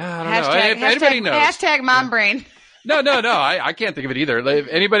 Sorry. Yeah, I don't know. If anybody knows. Hashtag mom brain. No. I can't think of it either. If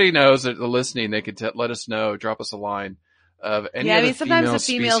anybody knows that they're listening, they could let us know, drop us a line of any of the sometimes the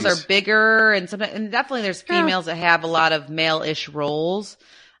females are bigger and definitely there's females that have a lot of male-ish roles.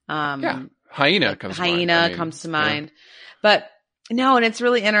 Hyena comes to mind. But no, and it's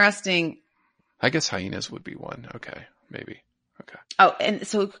really interesting. I guess hyenas would be one. Okay. Maybe. Okay. Oh,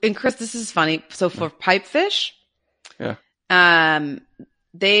 and Chris, this is funny. So for pipefish,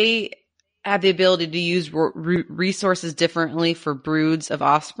 they have the ability to use resources differently for broods of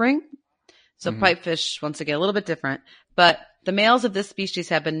offspring. So pipefish, once again, a little bit different, but the males of this species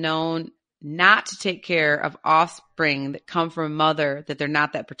have been known not to take care of offspring that come from a mother that they're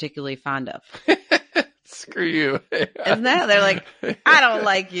not that particularly fond of. Screw you. Isn't that? They're like, I don't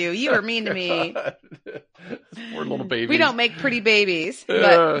like you. You were mean to me. Poor little babies. We don't make pretty babies.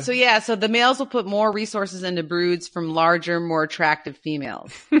 But, so the males will put more resources into broods from larger, more attractive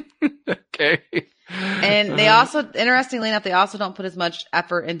females. Okay. And they also, interestingly enough, they also don't put as much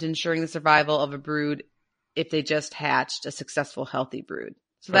effort into ensuring the survival of a brood if they just hatched a successful, healthy brood.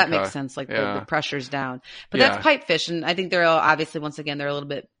 So that makes sense. Like the pressure's down. But that's pipefish. And I think they're obviously, once again, they're a little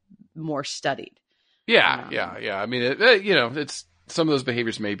bit more studied. Yeah. I mean, it's some of those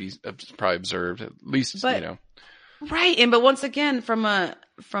behaviors may be probably observed at least, Right. But once again, from an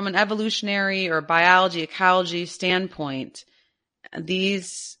evolutionary or biology, ecology standpoint,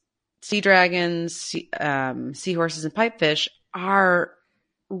 these sea dragons, seahorses, and pipefish are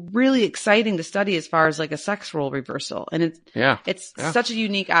really exciting to study as far as like a sex role reversal. And it's such a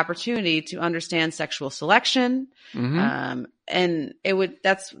unique opportunity to understand sexual selection. And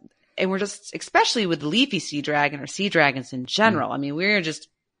we're just, especially with the leafy sea dragon or sea dragons in general. I mean, we're just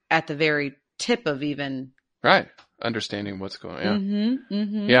at the very tip of even understanding what's going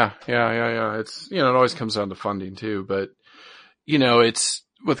on. Yeah. It's, it always comes down to funding too, but it's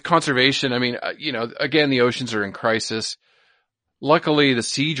with conservation. I mean, again, the oceans are in crisis. Luckily, the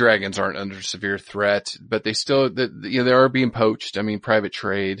sea dragons aren't under severe threat, but they still, they are being poached. I mean, private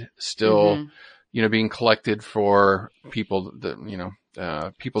trade still, being collected for people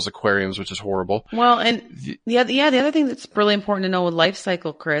that, people's aquariums, which is horrible. Well, and the other thing that's really important to know with life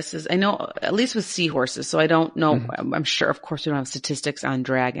cycle, Chris, is I know, at least with seahorses, so I don't know, I'm sure, of course, we don't have statistics on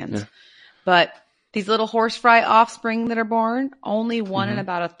dragons, but these little horsefly offspring that are born, only one in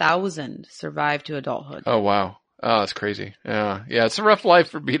about 1,000 survive to adulthood. Oh, wow. Oh, that's crazy. Yeah. It's a rough life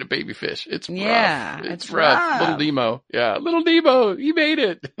for being a baby fish. It's rough. Yeah, it's rough. Little Nemo. Yeah. Little Nemo. You made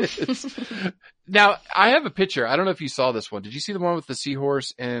it. Now, I have a picture. I don't know if you saw this one. Did you see the one with the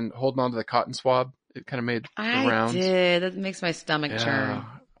seahorse and holding on to the cotton swab? It kind of made the rounds. I did. That makes my stomach churn.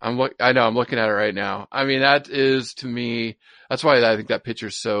 I know. I'm looking at it right now. I mean, that is, to me, that's why I think that picture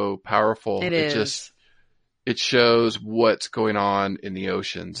is so powerful. It is. It shows what's going on in the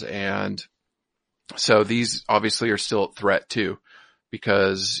oceans. And so these obviously are still a threat too,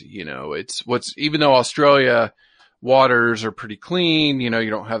 because, even though Australia waters are pretty clean. You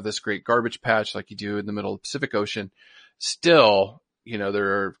don't have this great garbage patch like you do in the middle of the Pacific Ocean. Still,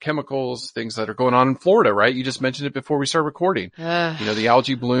 there are chemicals, things that are going on in Florida, right? You just mentioned it before we started recording. The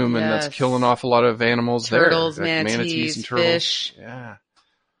algae bloom, and that's killing off a lot of animals turtles, there. Manatees, and turtles. Fish. Yeah.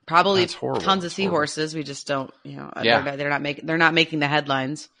 Probably tons of seahorses. We just don't, they're not making the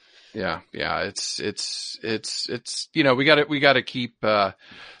headlines. Yeah. It's we gotta keep,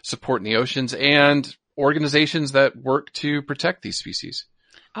 supporting the oceans and organizations that work to protect these species.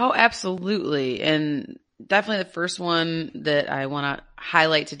 Oh, absolutely. And definitely the first one that I want to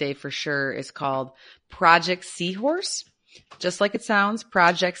highlight today for sure is called Project Seahorse. Just like it sounds,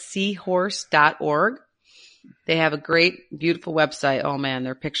 projectseahorse.org. They have a great, beautiful website. Oh man,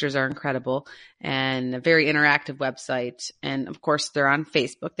 their pictures are incredible and a very interactive website. And of course, they're on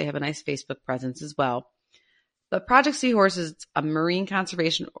Facebook. They have a nice Facebook presence as well. But Project Seahorse is a marine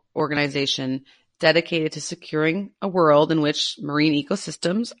conservation organization dedicated to securing a world in which marine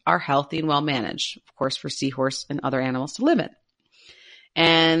ecosystems are healthy and well managed, of course, for seahorse and other animals to live in.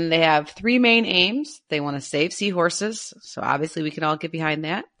 And they have 3 main aims. They want to save seahorses. So obviously we can all get behind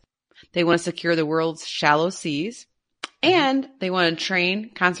that. They want to secure the world's shallow seas, and they want to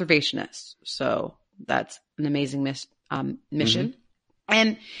train conservationists. So that's an amazing mission. Mm-hmm.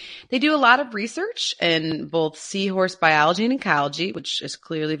 And they do a lot of research in both seahorse biology and ecology, which is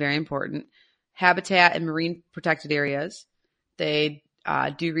clearly very important, habitat and marine protected areas. They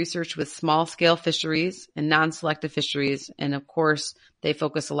do research with small-scale fisheries and non-selective fisheries. And, of course, they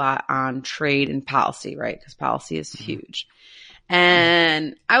focus a lot on trade and policy, right? Because policy is huge.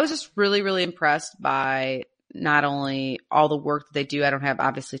 And I was just really, really impressed by not only all the work that they do. I don't have,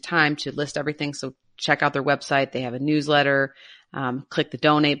 obviously, time to list everything, so check out their website. They have a newsletter. Click the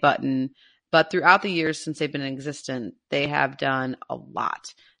donate button. But throughout the years since they've been in existence, they have done a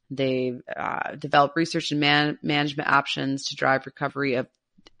lot. They've developed research and management options to drive recovery of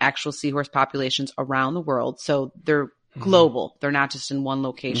actual seahorse populations around the world. So they're global. They're not just in one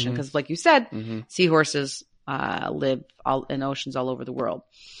location. Because like you said, seahorses live in oceans all over the world.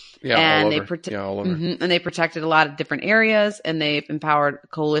 Yeah, and all over. All over. And they protected a lot of different areas, and they've empowered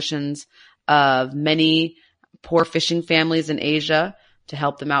coalitions of many poor fishing families in Asia to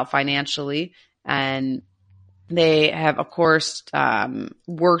help them out financially. And they have, of course,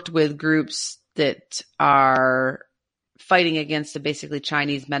 worked with groups that are fighting against the basically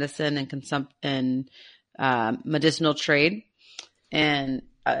Chinese medicine and medicinal trade. And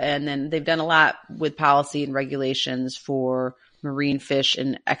then they've done a lot with policy and regulations for marine fish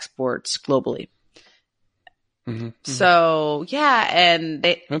and exports globally. So yeah, and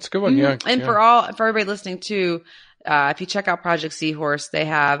that's a good one. Yeah. And for everybody listening too, if you check out Project Seahorse, they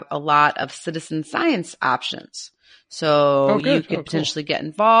have a lot of citizen science options. So you could potentially get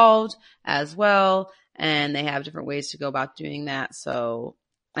involved as well. And they have different ways to go about doing that. So,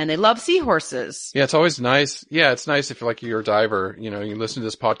 and they love seahorses. Yeah, it's always nice. Yeah, it's nice if you're a diver, you listen to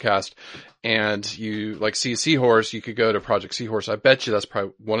this podcast and you see a seahorse, you could go to Project Seahorse. I bet you that's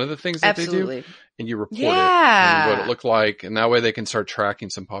probably one of the things that they do. And you report it and what it looked like. And that way they can start tracking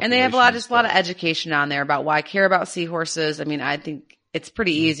some populations. And they have a lot of education on there about why I care about seahorses. I mean, I think it's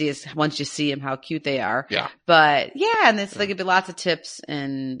pretty easy once you see them, how cute they are. Yeah. But yeah, and they give you lots of tips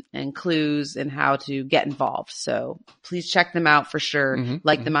and clues and how to get involved. So please check them out for sure.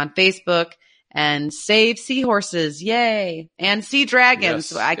 Like them on Facebook and save seahorses. Yay. And sea dragons.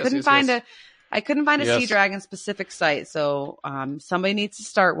 So I couldn't find a sea dragon specific site. So, somebody needs to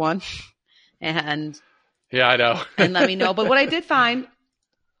start one. And yeah, I know. And let me know. But what I did find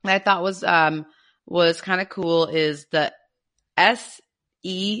that I thought was kind of cool is the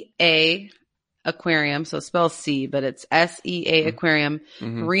SEA Aquarium. So it spells C, but it's SEA Aquarium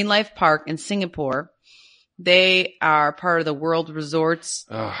Marine Life Park in Singapore. They are part of the World Resorts.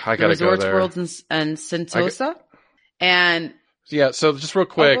 Oh, I gotta go there. Worlds in Sentosa. And yeah, so just real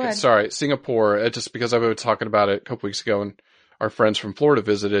quick, sorry, Singapore, just because I was talking about it a couple weeks ago and our friends from Florida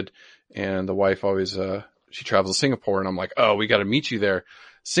visited, and the wife always, she travels to Singapore, and I'm like, oh, we got to meet you there.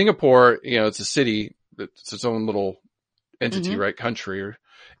 Singapore, it's a city, it's its own little entity, right? Country.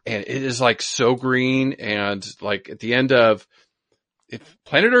 And it is so green. And at the end of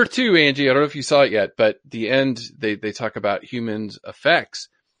Planet Earth 2, Angie, I don't know if you saw it yet, but the end, they talk about human effects.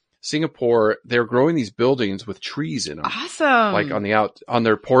 Singapore, they're growing these buildings with trees in them. Awesome. On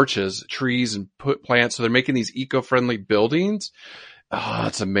their porches, trees and put plants. So they're making these eco-friendly buildings. Oh,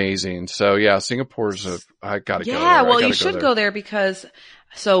 that's amazing. So yeah, Singapore's I gotta go there. Yeah, well, you should go there because,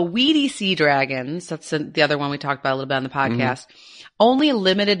 weedy sea dragons, that's the other one we talked about a little bit on the podcast. Only a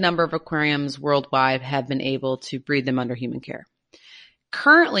limited number of aquariums worldwide have been able to breed them under human care.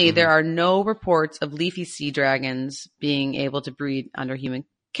 Currently, there are no reports of leafy sea dragons being able to breed under human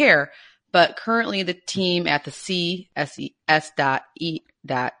care, but currently the team at the CSE.E.A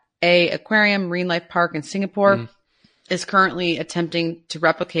Aquarium Marine Life Park in Singapore is currently attempting to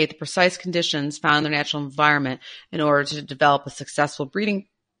replicate the precise conditions found in their natural environment in order to develop a successful breeding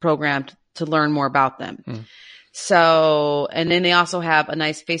program to learn more about them. So, and then they also have a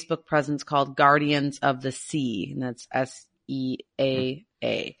nice Facebook presence called Guardians of the Sea, and that's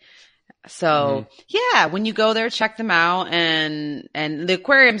SEAA. So yeah, when you go there, check them out. And the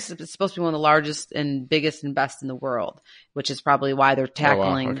aquarium is supposed to be one of the largest and biggest and best in the world, which is probably why they're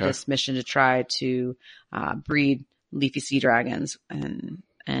tackling this mission to try to breed leafy sea dragons.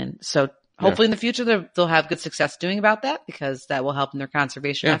 And so hopefully in the future they'll have good success doing about that, because that will help in their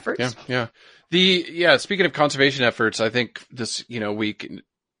conservation efforts. Speaking of conservation efforts, I think this, week,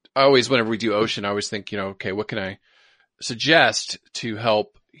 whenever we do ocean, I always think, okay, what can I suggest to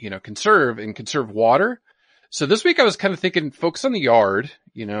help, conserve water? So this week I was kind of thinking, focus on the yard.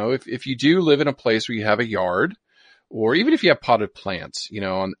 If you do live in a place where you have a yard, or even if you have potted plants,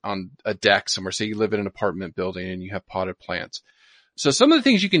 on a deck somewhere, say you live in an apartment building and you have potted plants. So some of the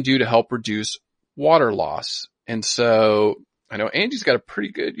things you can do to help reduce water loss. And so I know Angie's got a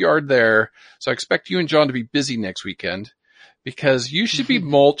pretty good yard there. So I expect you and John to be busy next weekend, because you should be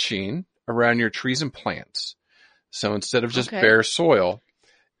mulching around your trees and plants. So instead of just bare soil,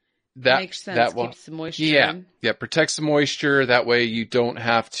 that makes sense. That will, keeps the moisture. Yeah. Protects the moisture. That way you don't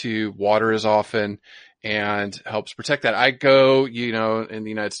have to water as often, and helps protect that. I go, in the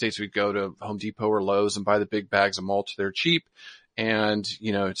United States, we go to Home Depot or Lowe's and buy the big bags of mulch. They're cheap, and,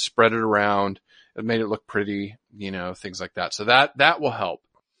 spread it around. It made it look pretty, things like that. So that will help.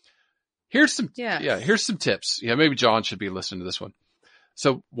 Here's some tips. Yeah, maybe John should be listening to this one.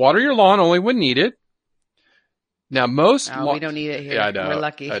 So water your lawn only when needed. Now we don't need it here. Yeah, I know. We're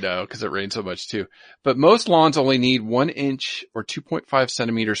lucky. I know, because it rains so much too. But most lawns only need 1 inch or 2.5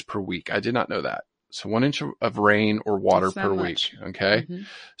 centimeters per week. I did not know that. So 1 inch of rain or water per week. Okay.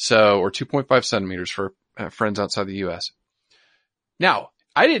 So, or 2.5 centimeters for friends outside the U.S. Now,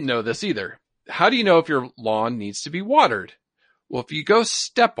 I didn't know this either. How do you know if your lawn needs to be watered? Well, if you go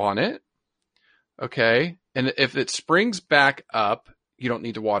step on it, okay, and if it springs back up, you don't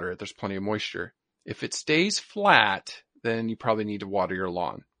need to water it. There's plenty of moisture. If it stays flat, then you probably need to water your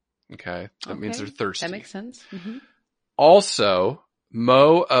lawn. Okay. That means they're thirsty. That makes sense. Also,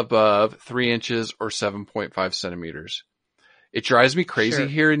 mow above 3 inches or 7.5 centimeters. It drives me crazy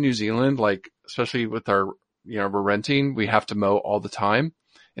here in New Zealand, especially with our, we're renting, we have to mow all the time,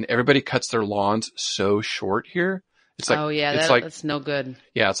 and everybody cuts their lawns so short here. It's like, that's no good.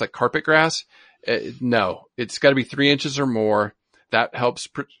 Yeah. It's like carpet grass. No, it's got to be 3 inches or more. That helps,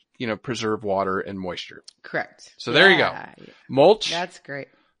 preserve water and moisture. Correct. So there you go. Mulch. That's great.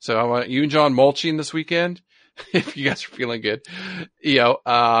 So I want you and John mulching this weekend, if you guys are feeling good,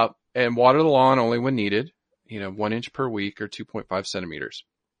 and water the lawn only when needed, 1 inch per week or 2.5 centimeters.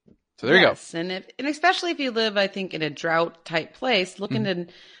 So there you go. And especially if you live, I think, in a drought type place, look into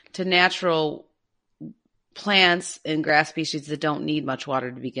natural plants and grass species that don't need much water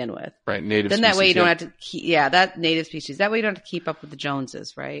to begin with. Right. Native then species. That way you don't have to that native species. That way you don't have to keep up with the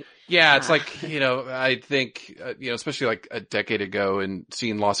Joneses, right? Yeah. It's I think, especially like a decade ago, and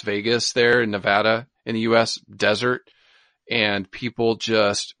seeing Las Vegas there in Nevada in the U.S. desert, and people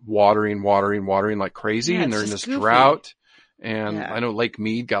just watering like crazy. And they're in this drought. And I know Lake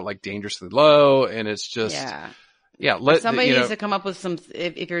Mead got dangerously low, and it's just, somebody needs to come up with some,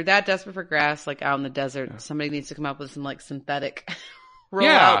 if you're that desperate for grass, out in the desert, somebody needs to come up with some synthetic roll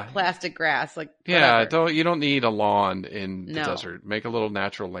out plastic grass. You don't need a lawn in the desert. Make a little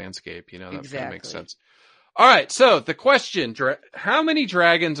natural landscape, that kind of makes sense. All right. So the question, how many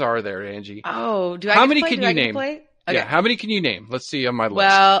dragons are there, Angie? Oh, how many can you name? Okay. Yeah. How many can you name? Let's see on my list.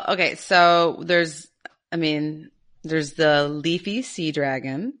 Well, okay. So there's the leafy sea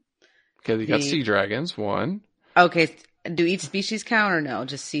dragon. Okay. You got sea dragons. One. Okay. Do each species count or no?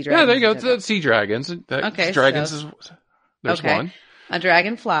 Just sea dragons? Yeah, there you go. It's sea dragons. Okay. Dragons there's one. A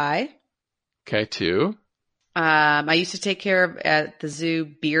dragonfly. Okay. Two. I used to take care of at the zoo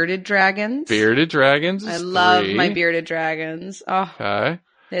bearded dragons. Bearded dragons. I love my bearded dragons. Oh, okay.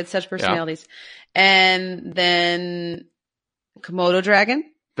 They had such personalities. Yeah. And then Komodo dragon.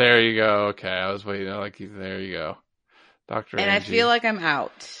 There you go. Okay. I was waiting. There you go. Dr. And Angie. I feel like I'm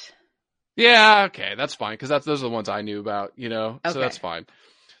out. Yeah. Okay. That's fine. Cause those are the ones I knew about, so that's fine.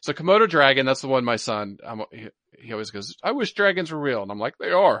 So Komodo dragon, that's the one my son, he always goes, I wish dragons were real. And I'm like,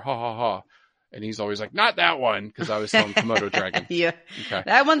 they are. Ha ha ha. And he's always like, not that one, because I was telling Komodo dragon. Yeah.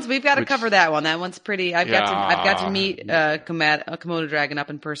 Okay. We've got to cover that one. That one's pretty, I've got to meet a Komodo dragon up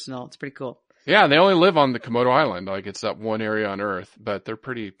in personal. It's pretty cool. Yeah, and they only live on the Komodo Island. Like, it's that one area on Earth, but they're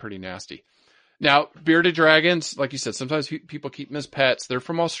pretty nasty. Now, bearded dragons, like you said, sometimes people keep them as pets. They're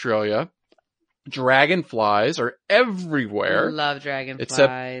from Australia. Dragonflies are everywhere. I love dragonflies.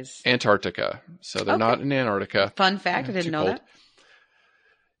 Except Antarctica. So they're not in Antarctica. Fun fact, I didn't know that.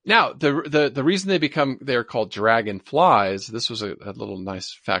 Now, the reason they're called dragonflies, this was a little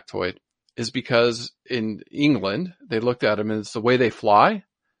nice factoid, is because in England, they looked at them and it's the way they fly,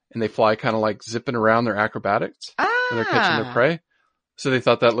 and they fly kind of like zipping around their acrobatics when they're catching their prey. So they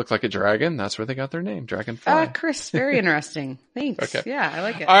thought that looked like a dragon. That's where they got their name, dragonfly. Chris, very interesting. Thanks. Okay. Yeah, I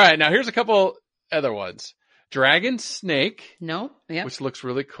like it. All right, now here's a couple other ones. Dragon snake, which looks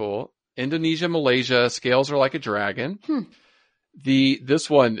really cool. Indonesia, Malaysia, scales are like a dragon. This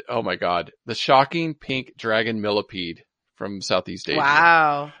one, oh my God, the shocking pink dragon millipede from Southeast Asia.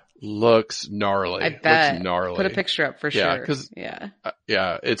 Wow. Looks gnarly. I bet. Looks gnarly. Put a picture up for sure.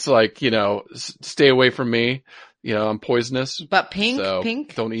 Yeah, it's like, stay away from me. I'm poisonous. But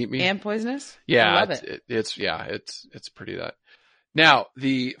pink, don't eat me. And poisonous? Yeah. I love it. It's pretty that. Now,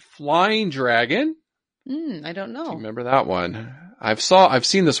 the flying dragon. I don't know. Do you remember that one? I've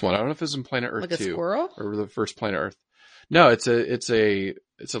seen this one. I don't know if it's in Planet Earth 2. Like a squirrel? Or the first Planet Earth. No, it's a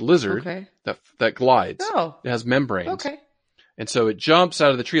lizard that glides. Oh. It has membranes. Okay. And so it jumps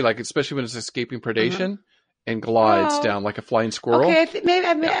out of the tree, like especially when it's escaping predation, and glides down like a flying squirrel. Okay,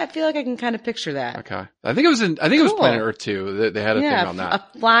 I feel like I can kind of picture that. Okay, I think it was Planet Earth 2. They had a thing on that.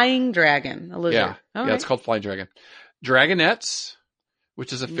 A flying dragon, a lizard. Yeah, it's called flying dragon. Dragonettes,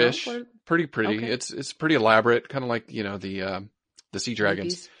 which is a fish, pretty. Okay. It's pretty elaborate, kind of like the sea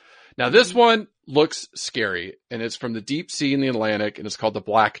dragons. Monkeys. Now this one looks scary, and it's from the deep sea in the Atlantic, and it's called the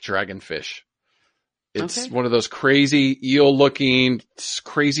black dragonfish. It's one of those crazy eel-looking,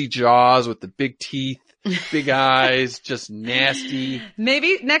 crazy jaws with the big teeth, big eyes, just nasty.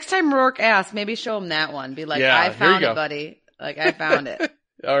 Maybe next time Rourke asks, maybe show him that one. Be like, I found it, buddy. Like, I found it.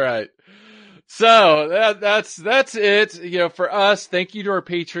 All right. So that's it. For us, thank you to our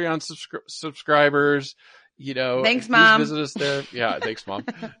Patreon subscribers. Thanks, Mom. Visit us there. Yeah, thanks, Mom.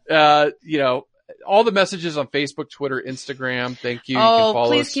 All the messages on Facebook, Twitter, Instagram. Thank you.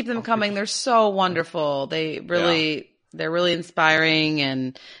 Please keep them coming. They're so wonderful. They're really inspiring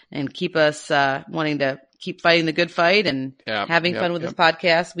and keep us wanting to keep fighting the good fight and having fun with this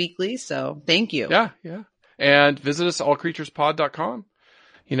podcast weekly. So thank you. Yeah. And visit us allcreaturespod.com.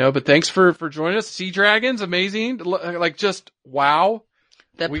 But thanks for joining us. Sea dragons, amazing. Like, just wow.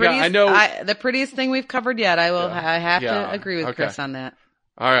 The prettiest thing we've covered yet. I have to agree with Chris on that.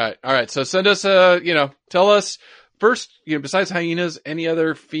 All right. So send us tell us first, besides hyenas, any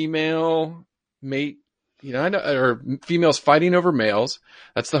other female mate, or females fighting over males.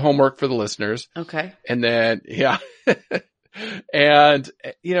 That's the homework for the listeners. Okay. And then, and,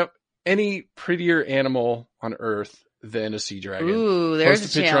 any prettier animal on Earth than a sea dragon. Ooh,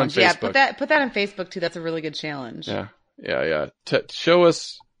 there's a challenge. Yeah, put that on Facebook too. That's a really good challenge. Yeah. Show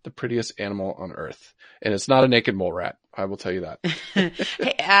us the prettiest animal on Earth. And it's not a naked mole rat. I will tell you that. Hey,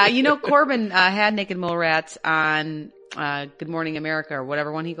 Corbin had naked mole rats on Good Morning America or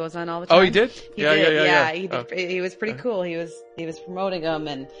whatever one he goes on all the time. Oh, he did? He did. He was pretty cool. He was promoting them,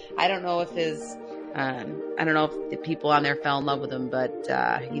 and I don't know if the people on there fell in love with him, but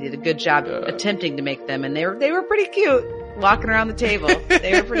he did a good job attempting to make them, and they were pretty cute. Walking around the table.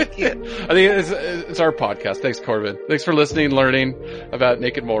 They were pretty cute. I think it's our podcast. Thanks, Corbin. Thanks for listening, learning about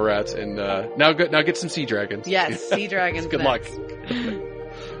naked mole rats, and now get some sea dragons. Yes, sea dragons. Good luck.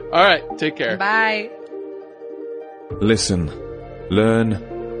 All right, take care. Bye. Listen,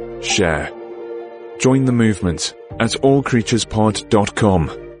 learn, share. Join the movement at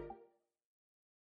allcreaturespod.com.